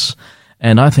ambitions.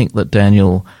 And I think that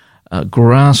Daniel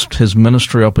grasped his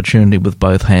ministry opportunity with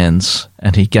both hands,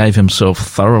 and he gave himself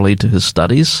thoroughly to his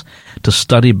studies, to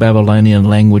study Babylonian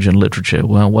language and literature.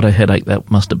 Well, what a headache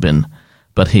that must have been.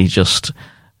 But he just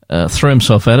threw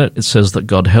himself at it. It says that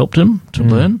God helped him to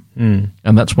learn,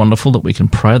 and that's wonderful that we can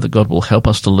pray that God will help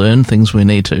us to learn things we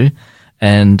need to.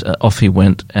 And off he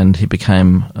went, and he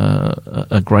became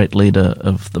a great leader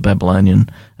of the Babylonian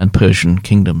and Persian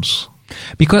kingdoms.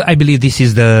 Because I believe this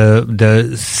is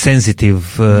the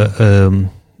sensitive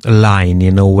line,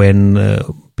 you know, when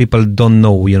people don't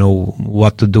know, you know,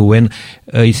 what to do. When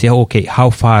you say, okay, how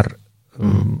far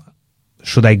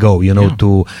should I go, you know,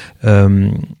 to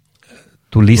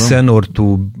listen or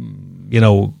to, you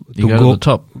know, to go to the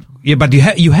top. Yeah, but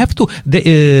you have to,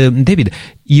 David,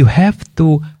 you have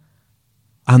to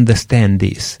understand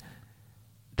this,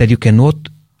 that you cannot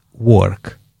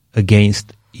work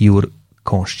against your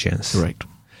conscience. Correct.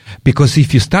 Because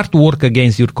if you start to work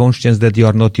against your conscience, that you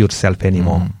are not yourself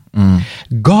anymore.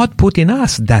 God put in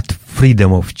us that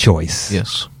freedom of choice.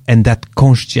 Yes. And that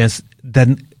conscience,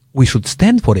 then we should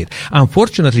stand for it.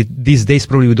 Unfortunately, these days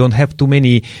probably we don't have too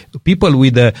many people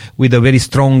with a very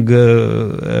strong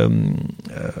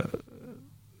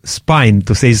spine,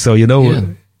 to say so, you know. Yeah.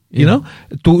 You know,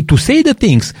 to say the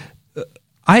things.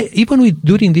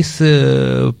 During this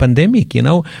pandemic, you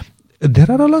know, there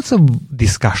are lots of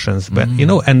discussions, but you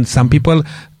know, and some people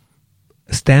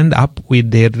stand up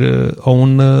with their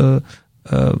own,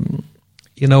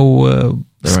 you know,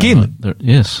 skin.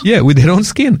 Yes. With their own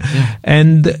skin. Yeah.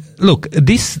 And look,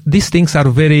 these things are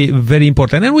very, very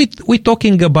important. And we're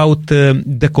talking about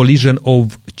the collision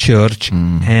of church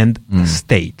and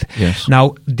state. Yes.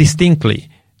 Now, distinctly,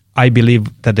 I believe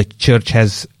that the church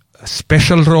has a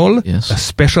special role, a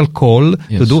special call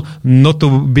to do, not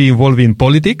to be involved in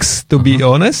politics, to be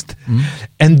honest.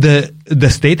 And the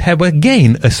state have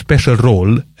again a special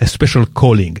role, a special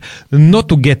calling, not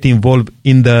to get involved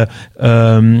in the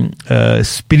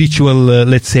spiritual,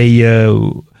 let's say,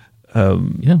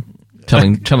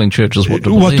 telling churches what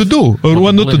to do or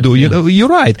what not to do. You know, you're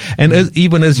right. And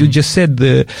even as you just said,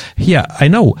 I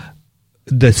know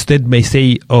the state may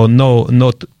say, "Oh no,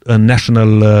 not a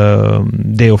national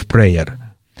day of prayer,"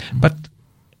 but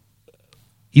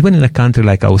even in a country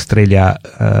like Australia,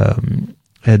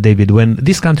 David, when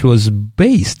this country was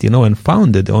based, you know, and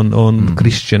founded on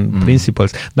Christian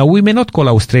principles. Now, we may not call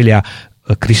Australia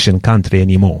a Christian country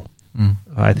anymore.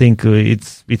 I think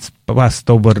it's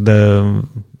passed over the,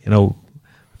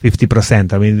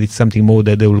 50%. I mean, it's something more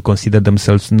that they will consider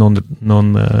themselves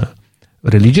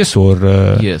non-religious or...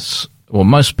 Yes. Well,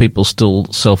 most people still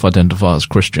self-identify as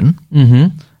Christian.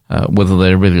 Whether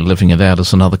they're really living it out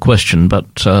is another question.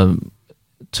 But to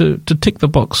tick the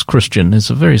box Christian is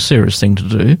a very serious thing to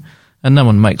do, and no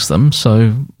one makes them.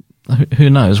 So who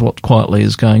knows what quietly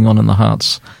is going on in the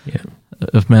hearts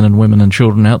of men and women and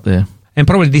children out there. And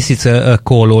probably this is a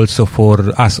call also for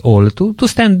us all to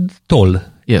stand tall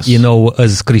Yes.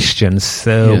 As Christians,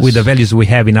 Yes. with the values we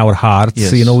have in our hearts,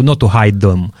 Yes. not to hide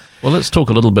them. Well, let's talk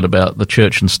a little bit about the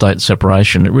church and state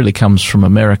separation. It really comes from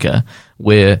America,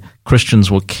 where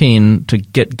Christians were keen to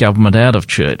get government out of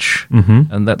church.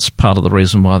 Mm-hmm. And that's part of the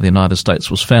reason why the United States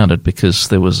was founded, because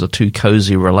there was a too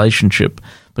cozy relationship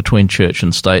between church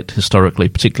and state historically,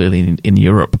 particularly in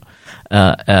Europe.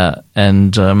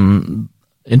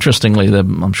 Interestingly,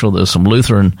 I'm sure there's some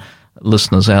Lutheran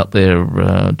listeners out there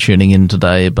tuning in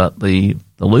today, but the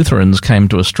Lutherans came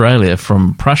to Australia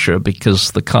from Prussia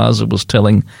because the Kaiser was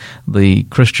telling the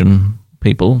Christian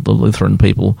people, the Lutheran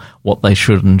people, what they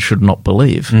should and should not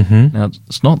believe. Mm-hmm. Now,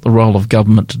 it's not the role of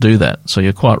government to do that. So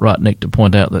you're quite right, Nick, to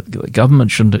point out that the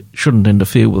government shouldn't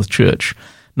interfere with church,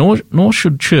 nor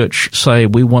should church say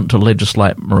we want to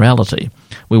legislate morality.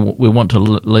 We want to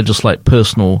legislate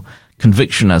personal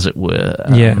conviction, as it were,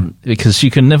 because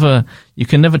you can never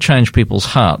change people's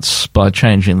hearts by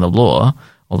changing the law,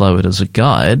 although it is a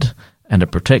guide and a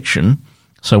protection.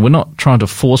 So we're not trying to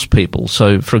force people.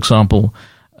 So, for example,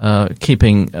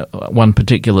 keeping one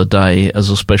particular day as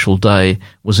a special day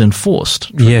was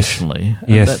enforced traditionally.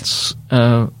 Yes.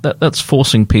 That's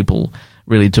forcing people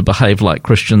really to behave like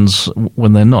Christians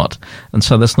when they're not, and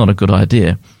so that's not a good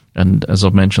idea. And as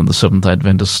I've mentioned, the Seventh-day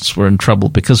Adventists were in trouble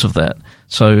because of that.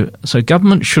 So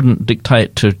government shouldn't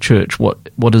dictate to church what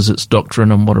is its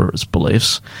doctrine and what are its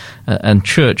beliefs, and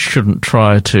church shouldn't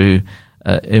try to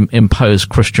impose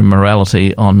Christian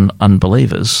morality on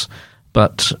unbelievers.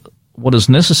 But what is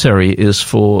necessary is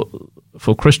for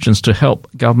Christians to help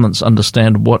governments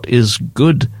understand what is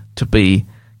good to be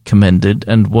commended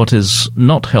and what is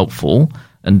not helpful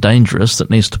and dangerous that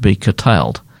needs to be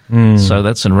curtailed. So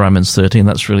that's in Romans 13.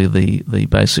 That's really the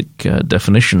basic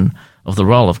definition of the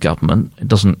role of government. It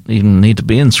doesn't even need to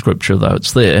be in Scripture, though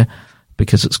it's there,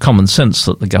 because it's common sense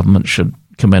that the government should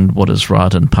commend what is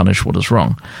right and punish what is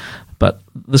wrong. But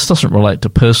this doesn't relate to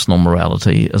personal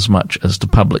morality as much as to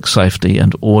public safety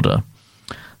and order.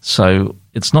 So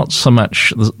it's not so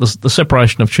much the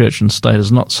separation of church and state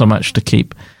is not so much to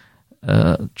keep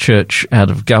church out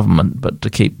of government, but to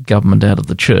keep government out of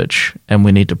the church. And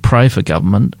we need to pray for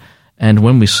government. And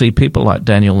when we see people like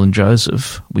Daniel and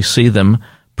Joseph, we see them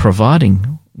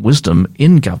providing wisdom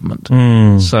in government.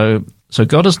 So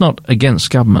God is not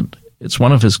against government. It's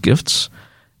one of his gifts.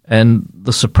 And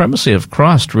the supremacy of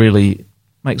Christ really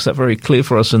makes that very clear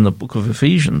for us in the book of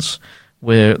Ephesians,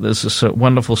 where there's this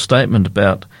wonderful statement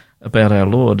about our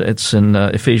Lord. It's in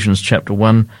Ephesians chapter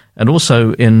 1 and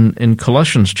also in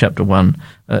Colossians chapter 1.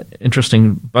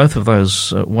 Interesting, both of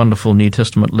those wonderful New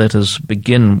Testament letters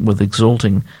begin with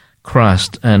exalting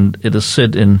Christ, and it is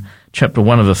said in chapter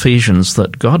 1 of Ephesians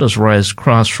that God has raised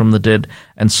Christ from the dead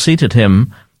and seated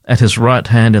him at his right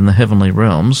hand in the heavenly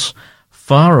realms,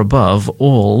 far above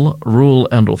all rule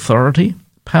and authority,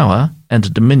 power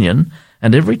and dominion,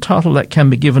 and every title that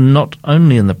can be given not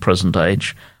only in the present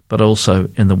age, but also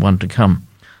in the one to come.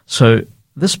 So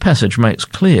this passage makes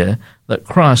clear that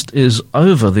Christ is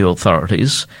over the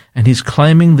authorities, and he's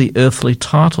claiming the earthly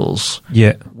titles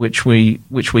which we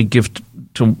give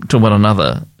to one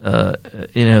another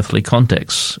in earthly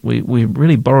contexts. We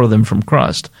really borrow them from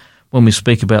Christ when we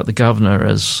speak about the governor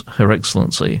as Her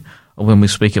Excellency, or when we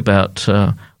speak about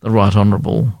the Right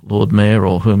Honourable Lord Mayor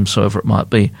or whomsoever it might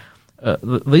be.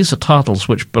 These are titles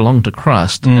which belong to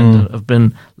Christ and have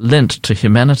been lent to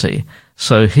humanity.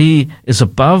 So he is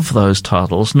above those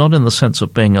titles, not in the sense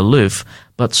of being aloof,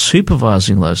 but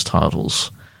supervising those titles.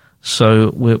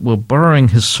 So we're borrowing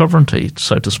his sovereignty,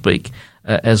 so to speak,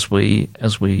 as we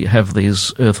have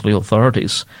these earthly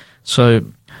authorities. So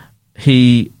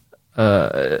he,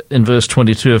 in verse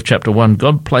 22 of chapter 1,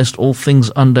 God placed all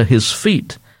things under his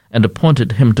feet and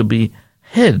appointed him to be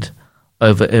head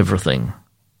over everything.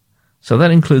 So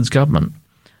that includes government.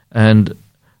 And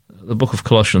the book of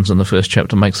Colossians in the first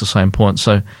chapter makes the same point.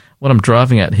 So what I'm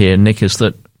driving at here, Nick, is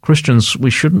that Christians,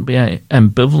 we shouldn't be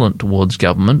ambivalent towards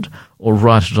government or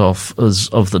write it off as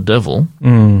of the devil.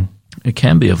 It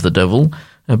can be of the devil,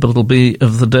 but it'll be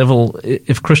of the devil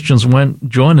if Christians won't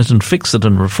join it and fix it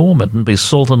and reform it and be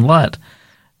salt and light.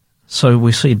 So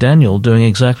we see Daniel doing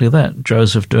exactly that,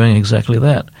 Joseph doing exactly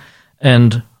that.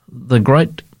 And the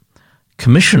great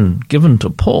commission given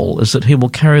to Paul is that he will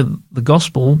carry the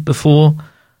gospel before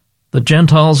the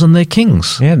Gentiles and their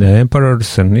kings. Yeah, the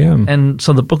emperors And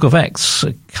so the book of Acts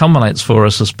culminates for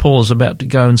us as Paul is about to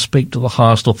go and speak to the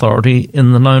highest authority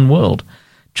in the known world.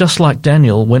 Just like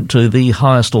Daniel went to the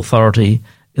highest authority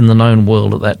in the known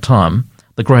world at that time,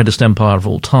 the greatest empire of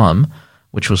all time,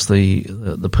 which was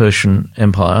the Persian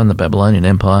Empire and the Babylonian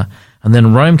Empire, and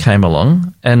then Rome came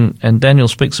along, and Daniel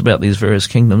speaks about these various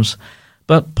kingdoms.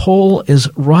 But Paul is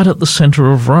right at the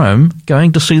center of Rome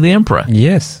going to see the emperor.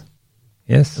 Yes.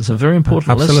 It's a very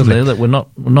important Absolutely. lesson there that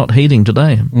we're not heeding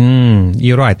today.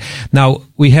 You're right. Now,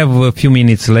 we have a few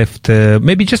minutes left.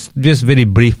 Maybe just very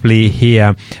briefly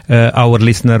here, our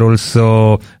listener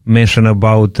also mentioned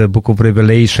about the book of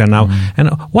Revelation now.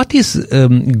 And what is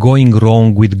going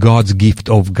wrong with God's gift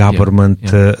of government,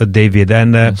 David?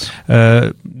 And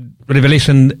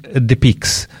Revelation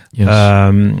depicts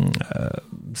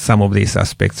some of these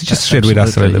aspects. Just share with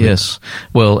us a little bit. Yes.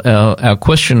 Well, our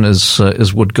question is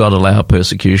would God allow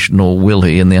persecution, or will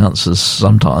he? And the answer is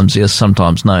sometimes yes,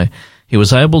 sometimes no. He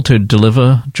was able to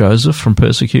deliver Joseph from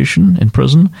persecution in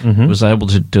prison. He was able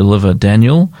to deliver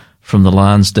Daniel from the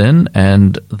lion's den,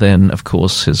 and then, of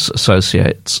course, his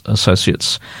associates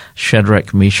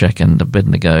Shadrach, Meshach, and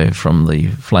Abednego from the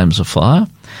flames of fire.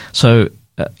 So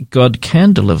God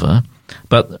can deliver,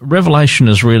 but Revelation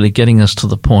is really getting us to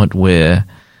the point where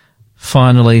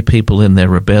finally people in their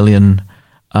rebellion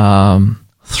are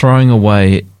throwing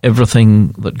away everything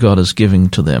that God is giving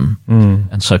to them.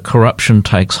 And so corruption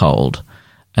takes hold,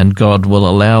 and God will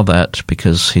allow that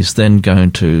because he's then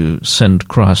going to send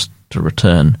Christ to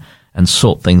return and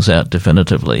sort things out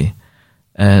definitively.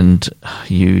 And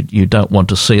you don't want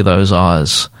to see those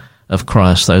eyes of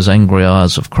Christ, those angry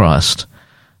eyes of Christ.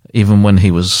 Even when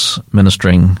he was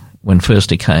ministering, when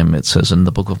first he came, it says in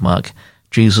the book of Mark,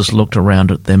 Jesus looked around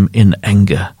at them in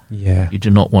anger. Yeah. You do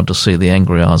not want to see the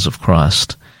angry eyes of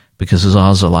Christ, because his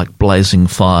eyes are like blazing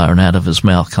fire, and out of his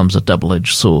mouth comes a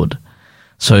double-edged sword.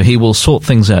 So he will sort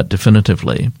things out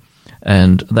definitively,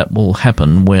 and that will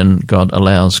happen when God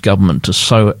allows government to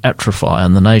so atrophy,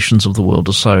 and the nations of the world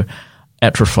to so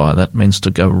atrophy. That means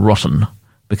to go rotten,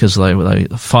 because they were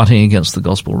fighting against the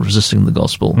gospel, resisting the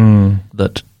gospel,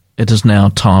 that it is now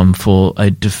time for a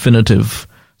definitive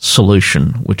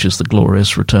solution, which is the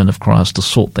glorious return of Christ to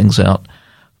sort things out.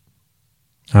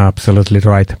 Absolutely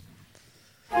right.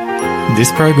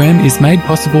 This program is made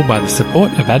possible by the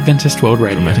support of Adventist World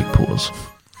Radio. Dramatic pause.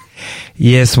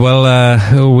 Yes,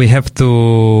 well, we have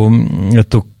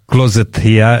to close it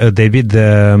here, David.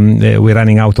 We're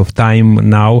running out of time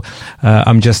now.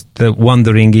 I'm just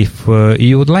wondering if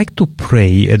you would like to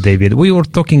pray, David. We were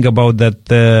talking about that,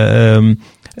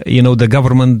 the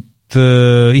government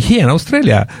here in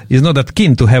Australia is not that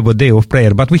keen to have a day of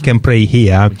prayer, but we can pray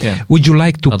here. Would you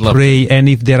like to pray? And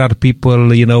if there are people,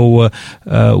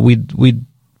 with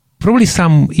probably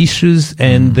some issues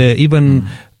and even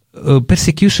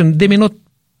persecution, they may not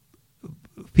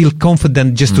feel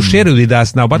confident just to share it with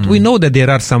us now, but we know that there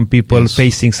are some people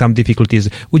facing some difficulties.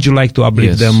 Would you like to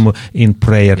uplift them in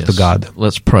prayer to God?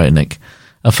 Let's pray, Nick.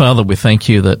 Father, we thank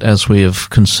you that as we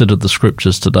have considered the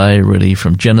scriptures today, really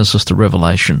from Genesis to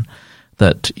Revelation,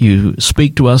 that you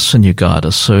speak to us and you guide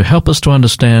us. So help us to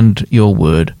understand your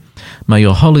word. May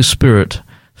your Holy Spirit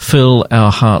fill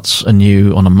our hearts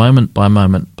anew on a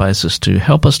moment-by-moment basis to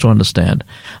help us to understand.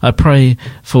 I pray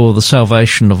for the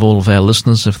salvation of all of our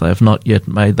listeners, if they have not yet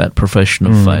made that profession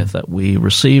of faith, that we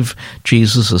receive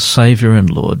Jesus as Saviour and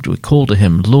Lord. We call to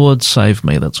him, Lord, save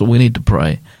me. That's all we need to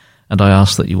pray. And I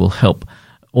ask that you will help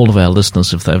all of our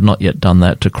listeners, if they have not yet done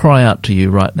that, to cry out to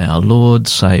you right now, Lord,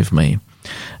 save me.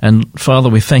 And Father,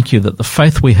 we thank you that the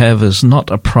faith we have is not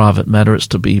a private matter. It's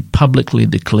to be publicly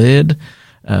declared.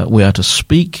 We are to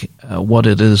speak what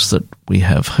it is that we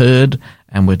have heard,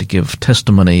 and we're to give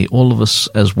testimony, all of us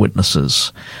as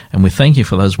witnesses. And we thank you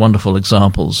for those wonderful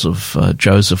examples of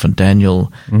Joseph and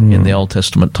Daniel in the Old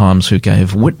Testament times, who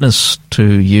gave witness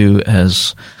to you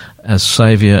as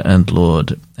Saviour and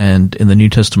Lord. And in the New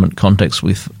Testament context,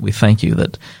 we thank you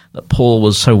that Paul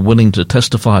was so willing to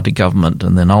testify to government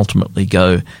and then ultimately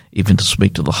go even to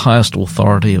speak to the highest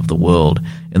authority of the world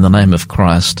in the name of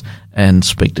Christ and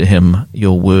speak to him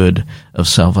your word of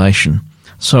salvation.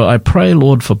 So I pray,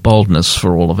 Lord, for boldness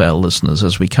for all of our listeners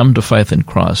as we come to faith in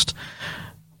Christ.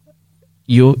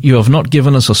 You have not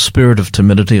given us a spirit of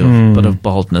timidity, but of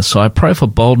boldness. So I pray for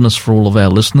boldness for all of our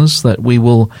listeners, that we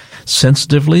will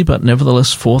sensitively but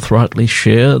nevertheless forthrightly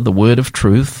share the word of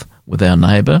truth with our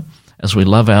neighbour, as we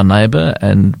love our neighbour,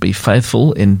 and be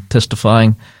faithful in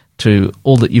testifying to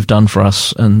all that you've done for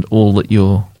us and all that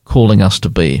you're calling us to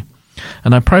be.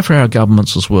 And I pray for our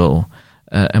governments as well,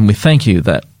 and we thank you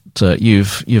that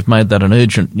you've made that an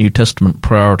urgent New Testament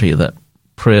priority, that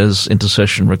prayers,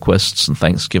 intercession, requests and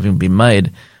thanksgiving be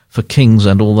made for kings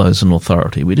and all those in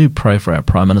authority. We do pray for our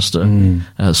Prime Minister,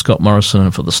 Scott Morrison,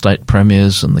 and for the state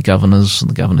premiers and the governors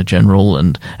and the Governor-General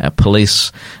and our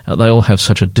police. They all have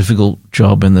such a difficult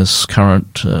job in this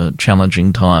current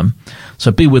challenging time. So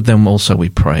be with them also, we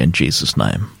pray, in Jesus'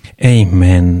 name.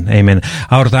 Amen. Amen.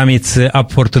 Our time is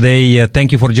up for today.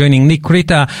 Thank you for joining Nick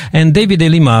Rita and David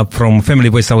Elima from Family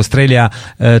Voice Australia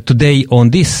today on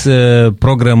this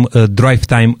program, Drive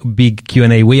Time Big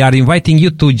Q&A. We are inviting you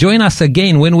to join us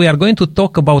again when we are going to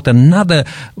talk about another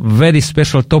very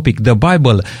special topic, the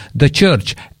Bible, the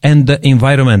church, and the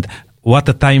environment. What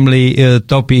a timely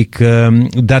topic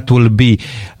that will be.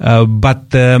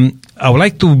 But I would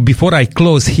like to, before I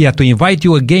close here, to invite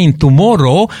you again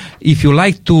tomorrow, if you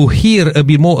like to hear a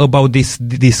bit more about this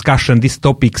discussion, these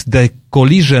topics, the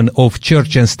collision of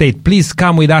church and state. Please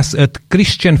come with us at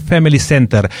Christian Family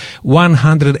Center,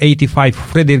 185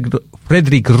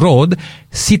 Frederick Road,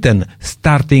 Seaton,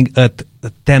 starting at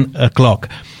 10 o'clock.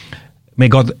 May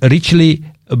God richly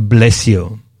bless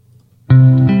you.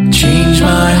 Change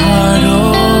my heart,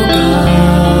 oh God,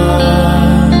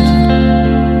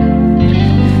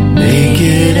 make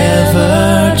it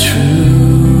ever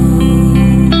true.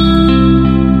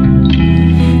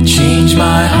 Change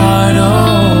my heart,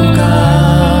 oh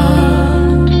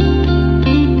God,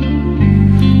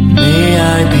 may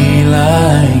I be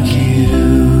like you.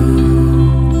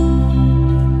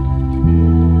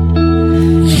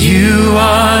 You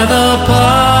are the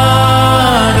potter,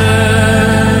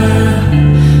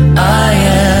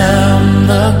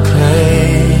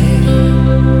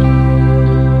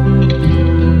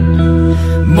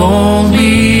 mold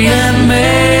me and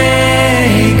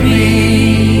make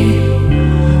me.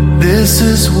 This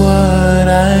is what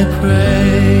I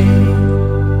pray.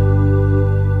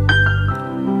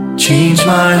 Change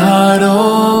my heart,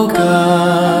 oh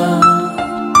God,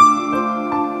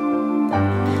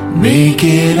 make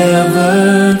it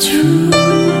ever true.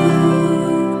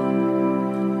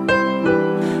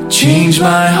 Change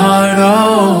my heart,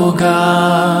 oh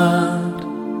God,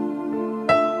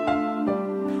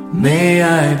 may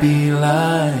I be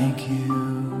like